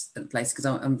coaches at the place, because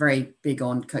I'm very big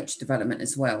on coach development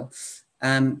as well.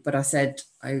 But I said,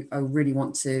 I really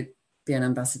want to be an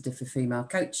ambassador for female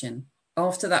coaching.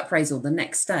 After that appraisal, the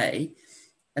next day,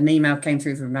 an email came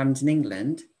through from Badminton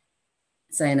England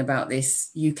saying about this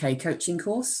UK coaching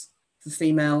course for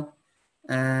female,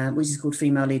 which is called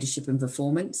Female Leadership and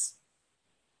Performance.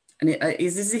 And it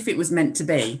is as if it was meant to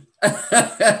be.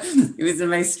 It was the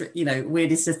most,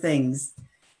 weirdest of things.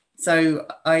 So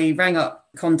I rang up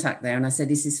contact there and I said,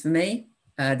 this is for me.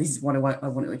 This is what I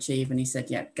want to achieve. And he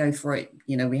said, yeah, go for it.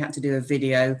 We had to do a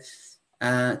video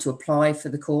to apply for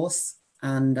the course.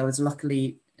 And I was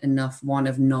luckily enough one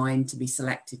of 9 to be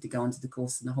selected to go onto the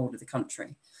course in the whole of the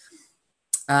country.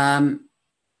 And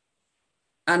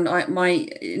my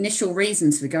initial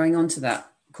reasons for going onto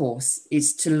that course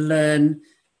is to learn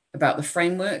about the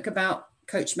framework about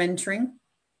coach mentoring,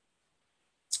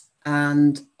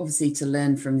 and obviously to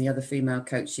learn from the other female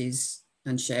coaches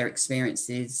and share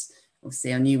experiences.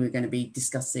 Obviously, I knew we were going to be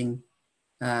discussing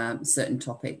certain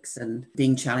topics and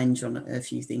being challenged on a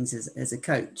few things as a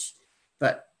coach.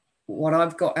 But what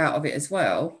I've got out of it as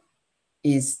well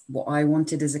is what I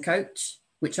wanted as a coach,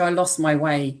 which I lost my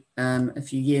way a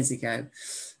few years ago.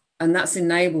 And that's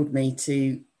enabled me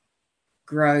to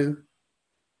grow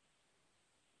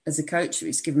as a coach.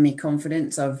 It's given me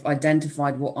confidence. I've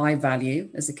identified what I value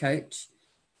as a coach,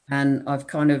 and I've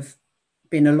kind of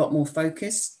been a lot more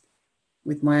focused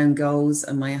with my own goals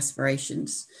and my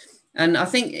aspirations. And I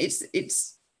think it's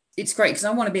great because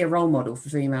I want to be a role model for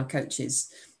female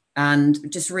coaches.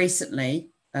 And just recently,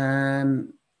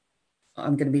 I'm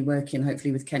going to be working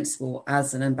hopefully with Kent Sport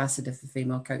as an ambassador for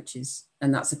female coaches,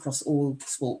 and that's across all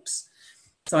sports.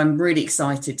 So I'm really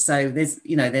excited. So there's,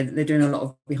 they're doing a lot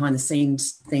of behind the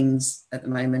scenes things at the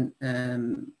moment,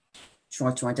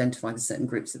 try to identify the certain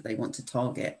groups that they want to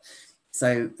target.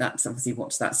 So that's obviously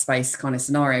watch that space kind of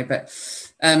scenario. But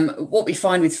what we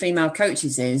find with female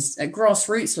coaches is at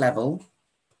grassroots level,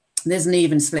 there's an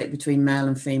even split between male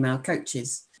and female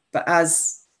coaches. But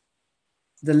as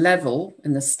the level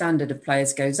and the standard of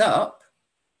players goes up,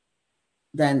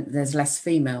 then there's less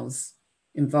females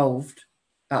involved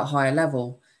at a higher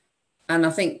level. And I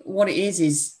think what it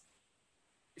is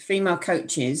female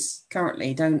coaches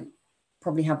currently don't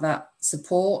probably have that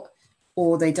support,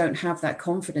 or they don't have that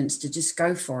confidence to just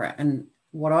go for it. And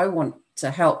what I want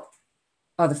to help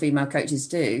other female coaches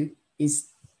do is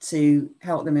to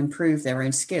help them improve their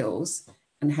own skills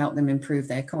and help them improve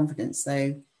their confidence,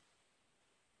 so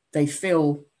they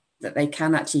feel that they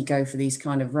can actually go for these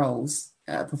kind of roles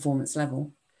at a performance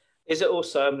level. Is it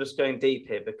also, I'm just going deep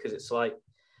here, because it's like,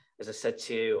 as I said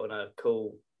to you on a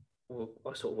call,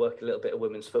 I sort of work a little bit of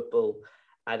women's football,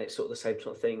 and it's sort of the same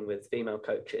sort of thing with female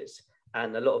coaches.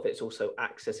 And a lot of it's also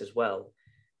access as well.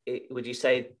 Would you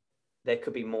say there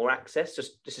could be more access?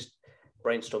 Just this is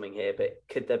brainstorming here, but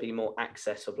could there be more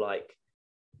access of like,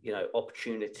 you know,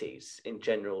 opportunities in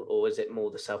general, or is it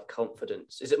more the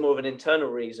self-confidence? Is it more of an internal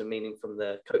reason, meaning from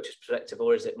the coach's perspective,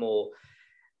 or is it more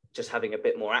just having a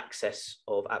bit more access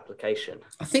of application?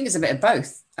 I think it's a bit of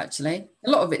both, actually. A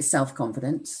lot of it's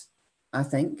self-confidence, I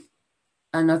think.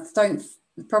 And I don't,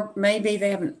 maybe they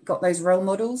haven't got those role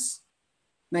models,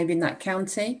 maybe in that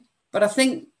county. But I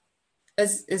think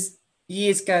as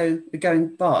years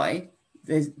going by,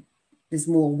 there's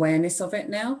more awareness of it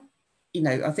now. You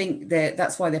know, I think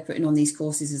that's why they're putting on these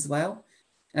courses as well.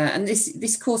 And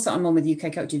this course that I'm on with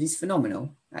UK Coaching is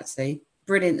phenomenal, actually.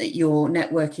 Brilliant that you're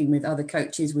networking with other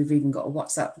coaches. We've even got a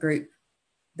WhatsApp group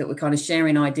that we're kind of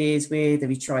sharing ideas with. Have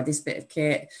you tried this bit of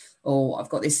kit? Or I've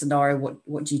got this scenario,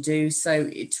 what do you do? So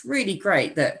it's really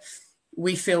great that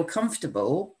we feel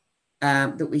comfortable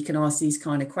that we can ask these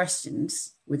kind of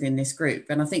questions within this group.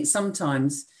 And I think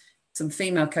sometimes some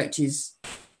female coaches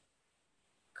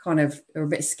kind of are a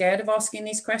bit scared of asking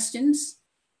these questions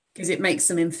because it makes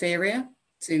them inferior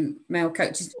to male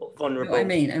coaches. Vulnerable. You know what I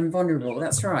mean? And vulnerable.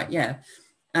 That's right. Yeah.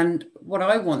 And what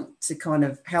I want to kind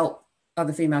of help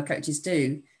other female coaches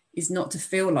do is not to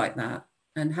feel like that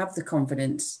and have the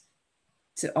confidence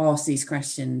to ask these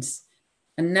questions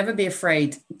and never be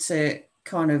afraid to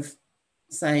kind of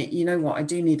say, you know what, I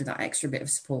do need that extra bit of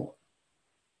support.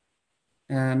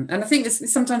 And I think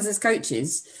sometimes as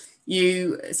coaches,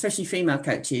 especially female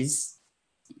coaches,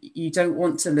 you don't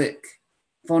want to look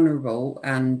vulnerable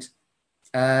and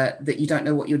that you don't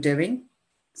know what you're doing.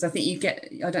 So I think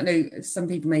I don't know, some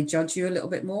people may judge you a little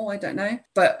bit more, I don't know.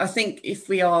 But I think if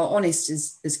we are honest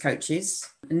as coaches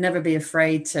and never be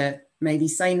afraid to maybe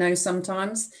say no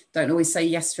sometimes, don't always say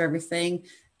yes to everything,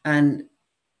 and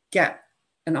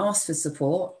ask for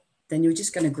support, then you're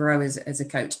just going to grow as a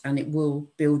coach, and it will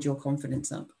build your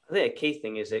confidence up. I think a key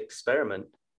thing is experiment,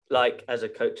 like as a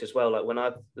coach as well. Like when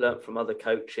I've learned from other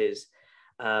coaches,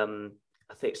 I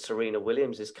think Serena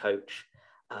Williams' coach,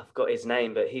 I forgot his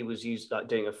name, but he was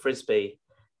doing a frisbee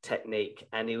technique,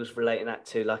 and he was relating that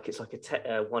to like it's like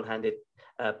a one-handed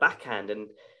backhand. And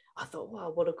I thought,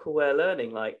 wow, what a cool way of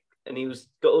learning. And he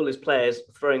got all his players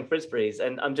throwing frisbees.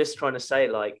 And I'm just trying to say,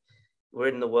 like, we're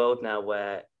in the world now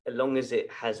where as long as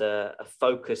it has a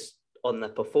focus on the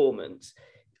performance,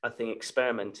 I think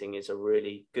experimenting is a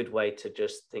really good way to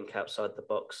just think outside the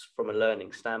box from a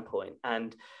learning standpoint.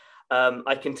 And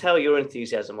I can tell your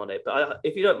enthusiasm on it, but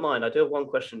if you don't mind, I do have one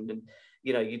question. And,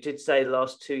 you know, you did say the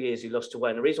last 2 years you lost your way.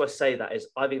 And the reason I say that is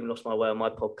I've even lost my way on my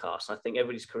podcast. I think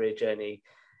everybody's career journey,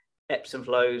 ebbs and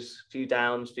flows, few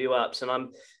downs, few ups.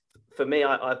 And for me,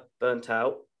 I burnt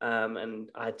out and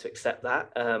I had to accept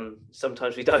that.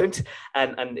 Sometimes we don't.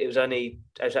 And it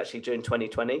was actually during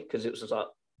 2020, because it was like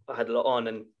I had a lot on,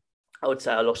 and I would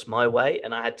say I lost my way,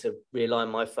 and I had to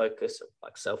realign my focus of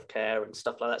like self-care and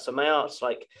stuff like that. So may I ask,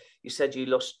 like you said, you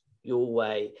lost your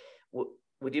way.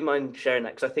 Would you mind sharing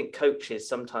that? Because I think coaches,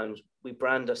 sometimes we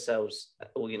brand ourselves,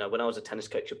 or, you know, when I was a tennis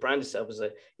coach, you brand yourself as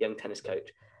a young tennis coach,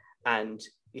 and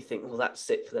you think, well, that's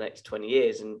it for the next 20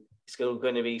 years. And it's still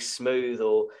going to be smooth,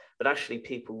 but actually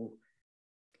people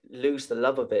lose the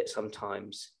love of it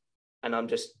sometimes. And I'm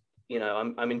just, you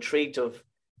know, I'm intrigued of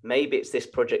maybe it's this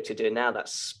project you're doing now that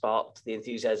sparked the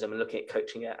enthusiasm and looking at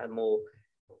coaching at a more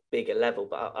bigger level.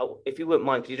 But if you wouldn't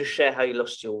mind, could you just share how you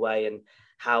lost your way and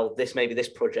how this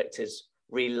project has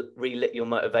relit your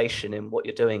motivation in what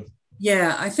you're doing?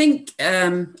 Yeah, I think,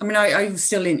 I was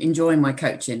still enjoying my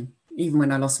coaching, even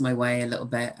when I lost my way a little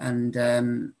bit.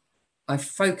 And I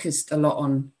focused a lot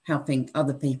on helping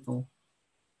other people,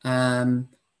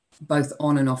 both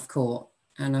on and off court.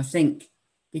 And I think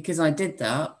because I did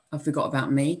that, I forgot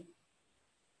about me.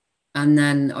 And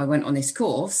then I went on this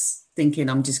course thinking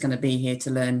I'm just going to be here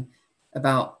to learn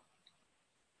about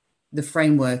the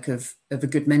framework of a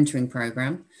good mentoring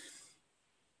program.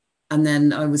 And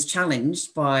then I was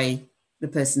challenged by the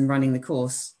person running the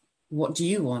course. What do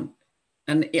you want?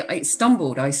 And it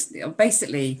stumbled.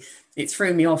 It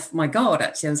threw me off my guard,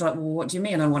 actually. I was like, well, what do you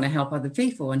mean? I want to help other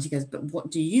people. And she goes, but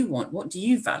what do you want? What do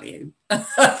you value?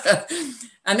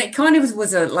 And it kind of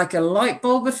was like a light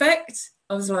bulb effect.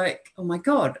 I was like, oh my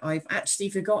God, I've actually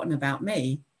forgotten about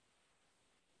me.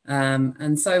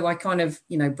 And so I kind of,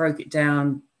 broke it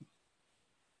down,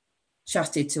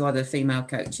 chatted to other female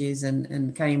coaches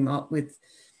and came up with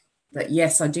that,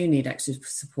 yes, I do need extra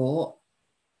support.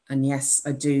 And yes,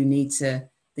 I do need to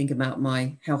think about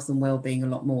my health and well-being a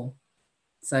lot more.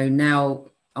 So now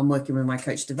I'm working with my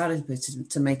coach developer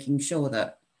to making sure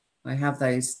that I have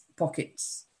those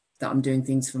pockets that I'm doing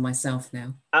things for myself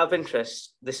now. Out of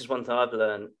interest, this is one thing I've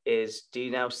learned is, do you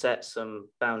now set some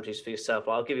boundaries for yourself?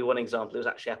 I'll give you one example. It was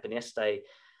actually happened yesterday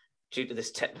due to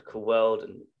this technical world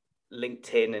and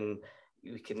LinkedIn, and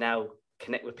we can now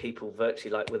connect with people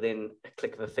virtually, like within a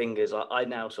click of a fingers. I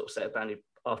now sort of set a boundary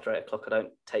after 8 o'clock. I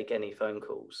don't take any phone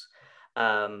calls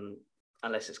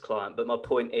unless it's client. But my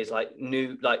point is like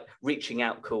reaching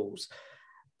out calls,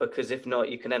 because if not,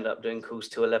 you can end up doing calls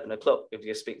till 11 o'clock if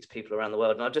you speak to people around the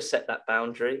world. And I just set that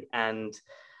boundary. And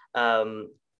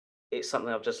it's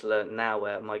something I've just learned now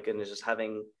where, my goodness, just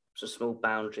having some small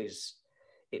boundaries,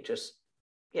 it just,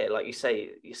 yeah, like you say,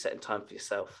 you're setting time for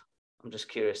yourself. I'm just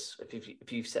curious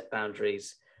if you've set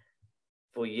boundaries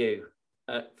for you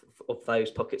of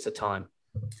those pockets of time.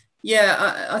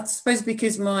 Yeah, I suppose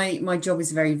because my job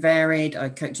is very varied. I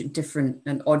coach at different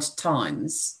and odd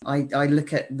times. I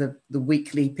look at the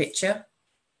weekly picture.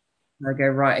 I go,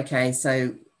 right, okay,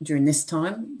 so during this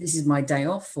time, this is my day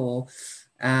off, or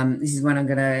this is when I'm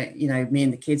going to, me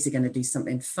and the kids are going to do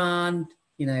something fun,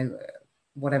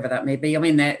 whatever that may be. I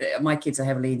mean, my kids are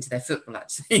heavily into their football,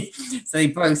 actually. So they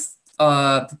both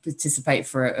participate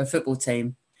for a football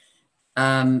team.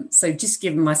 So just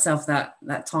giving myself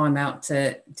that time out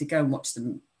to go and watch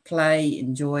them play,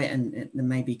 enjoy it, and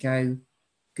maybe go,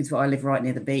 because I live right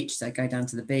near the beach, so go down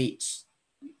to the beach,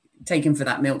 take them for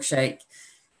that milkshake.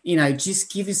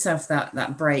 Just give yourself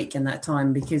that break and that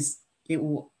time, because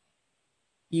you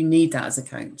need that as a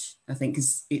coach, I think,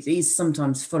 because it is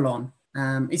sometimes full on.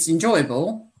 It's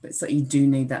enjoyable, but so you do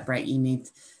need that break. You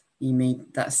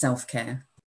need that self-care.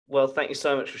 Well, thank you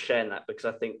so much for sharing that, because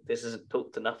I think this isn't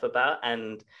talked enough about,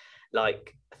 and I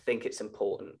think it's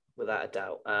important without a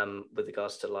doubt, with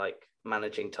regards to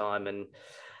managing time, and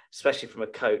especially from a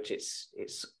coach, it's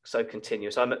so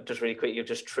continuous. I'm just really quick. You've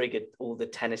just triggered all the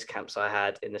tennis camps I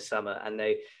had in the summer, and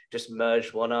they just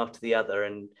merged one after the other.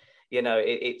 And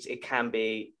it can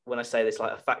be, when I say this,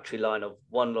 like a factory line of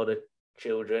one lot of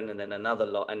children and then another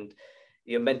lot, and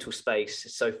your mental space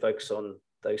is so focused on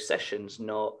those sessions,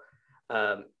 not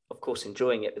of course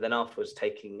enjoying it, but then afterwards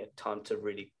taking time to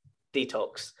really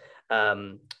detox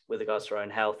with regards to our own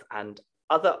health and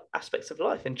other aspects of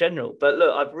life in general. But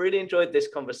look, I've really enjoyed this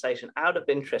conversation. Out of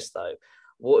interest though,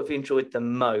 what have you enjoyed the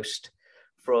most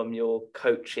from your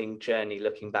coaching journey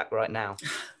looking back right now?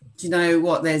 Do you know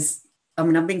what?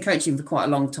 I've been coaching for quite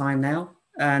a long time now,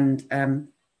 and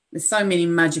there's so many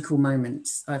magical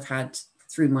moments I've had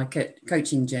through my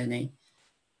coaching journey.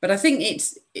 But I think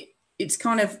it's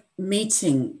kind of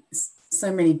meeting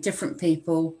so many different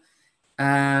people,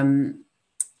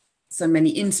 so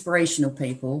many inspirational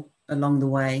people along the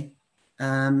way,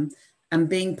 and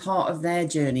being part of their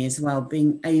journey as well,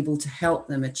 being able to help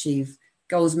them achieve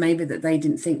goals maybe that they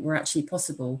didn't think were actually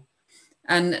possible.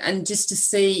 And just to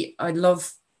see, I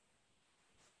love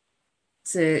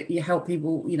to help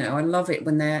people, I love it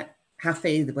when they're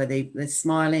happy, where they're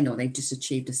smiling, or they've just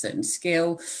achieved a certain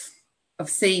skill. I've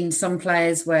seen some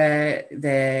players where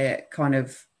they're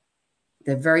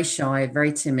very shy,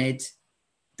 very timid,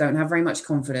 don't have very much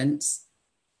confidence.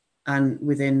 And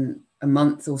within a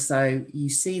month or so, you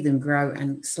see them grow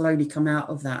and slowly come out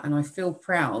of that. And I feel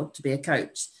proud to be a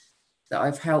coach that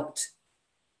I've helped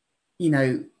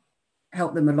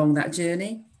them along that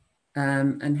journey,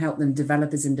 and help them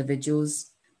develop as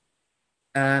individuals.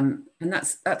 And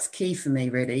that's key for me,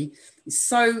 really. It's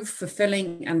so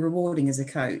fulfilling and rewarding as a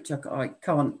coach. I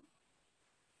can't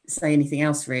say anything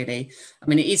else, really. I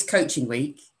mean, it is coaching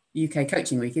week, UK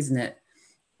coaching week, isn't it?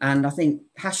 And I think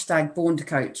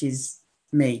 #BornToCoach is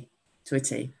me to a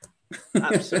T.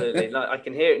 Absolutely. I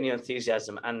can hear it in your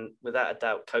enthusiasm, and without a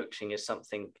doubt, coaching is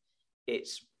something,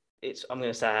 it's I'm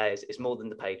going to say it's more than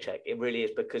the paycheck. It really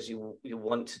is, because you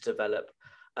want to develop.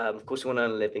 Of course, you want to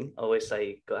earn a living. I always say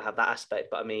you've got to have that aspect.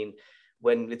 But I mean,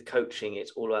 when with coaching,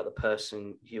 it's all about the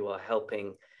person you are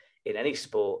helping in any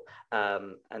sport.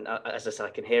 And as I said, I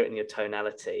can hear it in your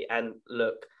tonality. And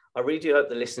look, I really do hope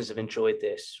the listeners have enjoyed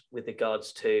this with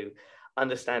regards to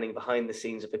understanding behind the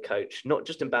scenes of a coach, not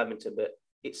just in badminton, but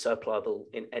it's so applicable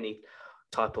in any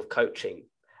type of coaching.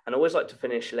 And I always like to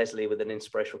finish, Lesley, with an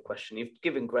inspirational question. You've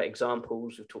given great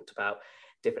examples. We've talked about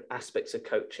different aspects of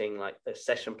coaching, like the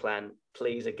session plan.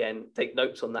 Please, again, take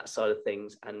notes on that side of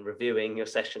things and reviewing your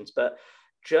sessions. But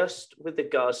just with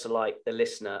regards to the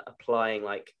listener applying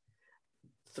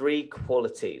 3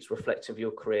 qualities reflective of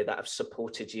your career that have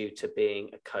supported you to being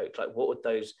a coach, what would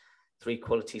those 3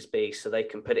 qualities be, so they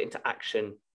can put it into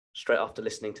action straight after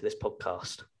listening to this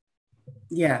podcast?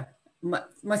 Yeah.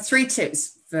 My 3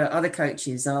 tips for other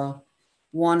coaches are: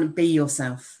 1, be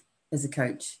yourself as a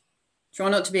coach. Try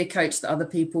not to be a coach that other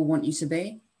people want you to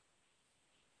be.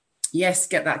 Yes,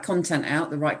 get that content out,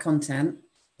 the right content,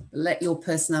 but let your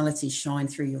personality shine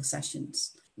through your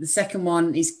sessions. The second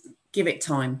one is give it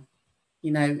time.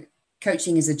 You know,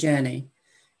 coaching is a journey.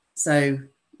 So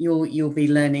you'll be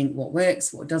learning what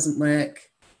works, what doesn't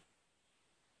work.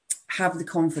 Have the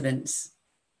confidence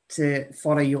to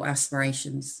follow your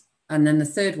aspirations. And then the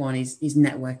third one is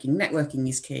networking. Networking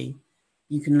is key.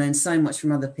 You can learn so much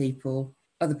from other people.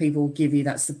 Other people will give you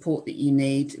that support that you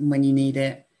need when you need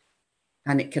it,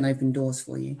 and it can open doors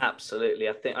for you. Absolutely.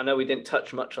 I know we didn't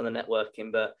touch much on the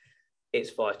networking, but it's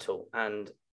vital.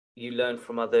 And you learn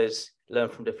from others, learn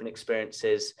from different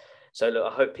experiences. So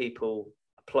look, I hope people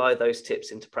apply those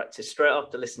tips into practice straight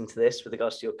after listening to this with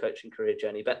regards to your coaching career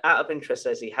journey. But out of interest,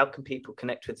 Lesley, how can people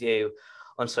connect with you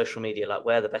on social media? Like,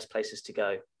 where are the best places to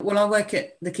go? Well, I work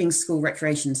at the King's School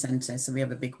Recreation Centre, so we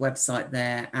have a big website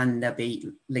there, and there'll be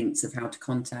links of how to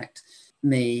contact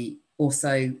me.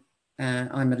 Also,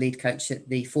 I'm a lead coach at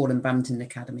the Fordham Badminton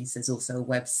Academy, so there's also a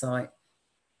website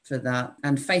for that.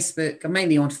 And Facebook, I'm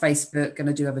mainly on Facebook, and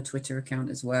I do have a Twitter account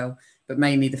as well, but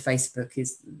mainly the Facebook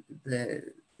is the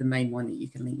main one that you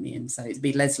can link me in. So it'd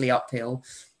be Lesley Uphill,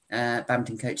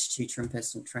 badminton coach, tutor and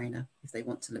personal trainer, if they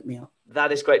want to look me up.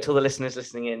 That is great to all the listeners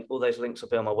listening in. All those links will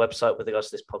be on my website with regards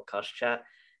to this podcast chat.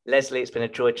 Lesley, it's been a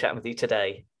joy chatting with you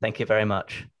today. Thank you very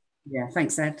much. Yeah,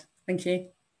 thanks, Ed. Thank you.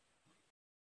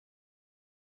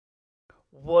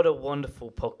 What a wonderful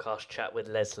podcast chat with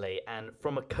Lesley. And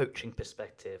from a coaching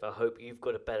perspective, I hope you've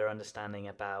got a better understanding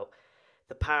about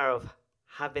the power of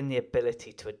having the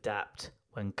ability to adapt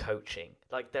when coaching.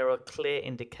 Like, there are clear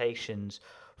indications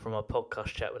from our podcast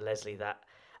chat with Lesley that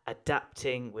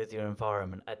adapting with your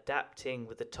environment, adapting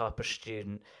with the type of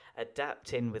student,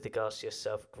 adapting with regards to your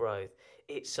self-growth,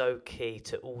 it's so key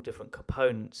to all different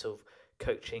components of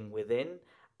coaching within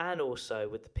and also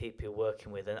with the people you're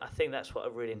working with. And I think that's what I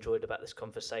really enjoyed about this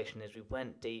conversation, is we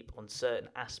went deep on certain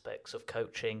aspects of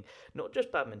coaching, not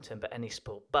just badminton, but any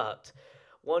sport. But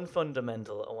one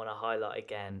fundamental I want to highlight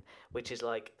again, which is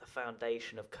like the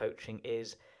foundation of coaching,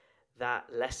 is that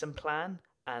lesson plan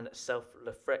and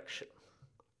self-reflection.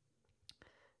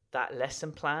 That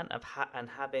lesson plan of and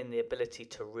having the ability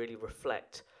to really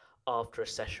reflect after a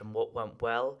session what went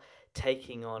well,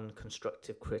 taking on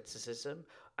constructive criticism,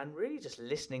 and really just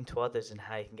listening to others and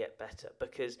how you can get better.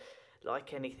 Because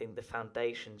like anything, the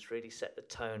foundations really set the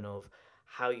tone of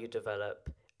how you develop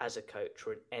as a coach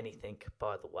or in anything,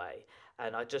 by the way.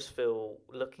 And I just feel,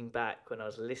 looking back when I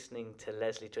was listening to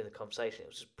Lesley during the conversation, it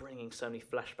was just bringing so many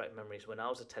flashback memories when I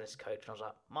was a tennis coach, and I was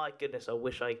like, my goodness, I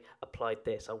wish I applied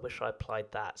this, I wish I applied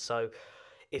that. So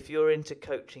if you're into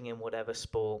coaching in whatever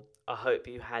sport, I hope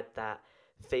you had that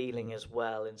feeling as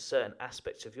well in certain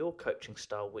aspects of your coaching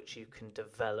style, which you can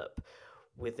develop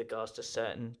with regards to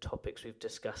certain topics we've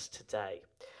discussed today.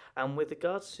 And with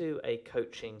regards to a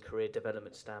coaching career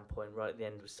development standpoint, right at the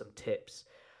end with some tips,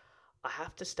 I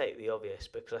have to state the obvious,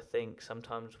 because I think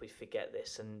sometimes we forget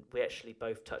this, and we actually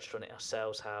both touched on it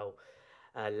ourselves, how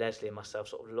Lesley and myself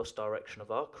sort of lost direction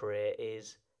of our career.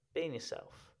 Is being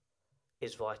yourself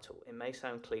is vital. It may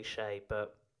sound cliche,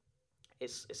 but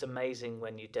it's amazing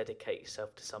when you dedicate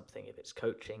yourself to something. If it's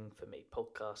coaching, for me,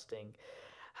 podcasting,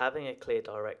 having a clear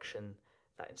direction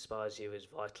that inspires you is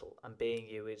vital, and being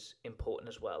you is important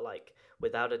as well. Like,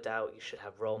 without a doubt, you should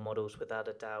have role models. Without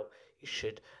a doubt, you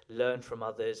should learn from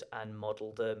others and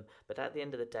model them. But at the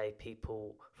end of the day,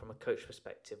 people, from a coach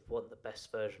perspective, want the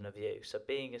best version of you. So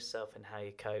being yourself in how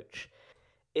you coach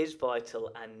is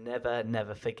vital, and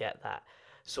never forget that.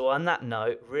 So on that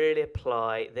note, really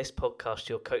apply this podcast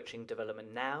to your coaching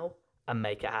development now and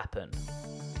make it happen.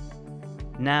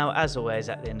 Now, as always,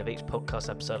 at the end of each podcast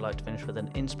episode, I'd like to finish with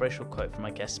an inspirational quote from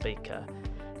my guest speaker.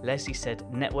 Lesley said,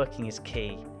 networking is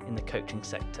key in the coaching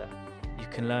sector. You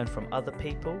can learn from other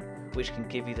people, which can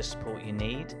give you the support you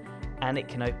need, and it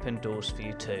can open doors for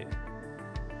you too.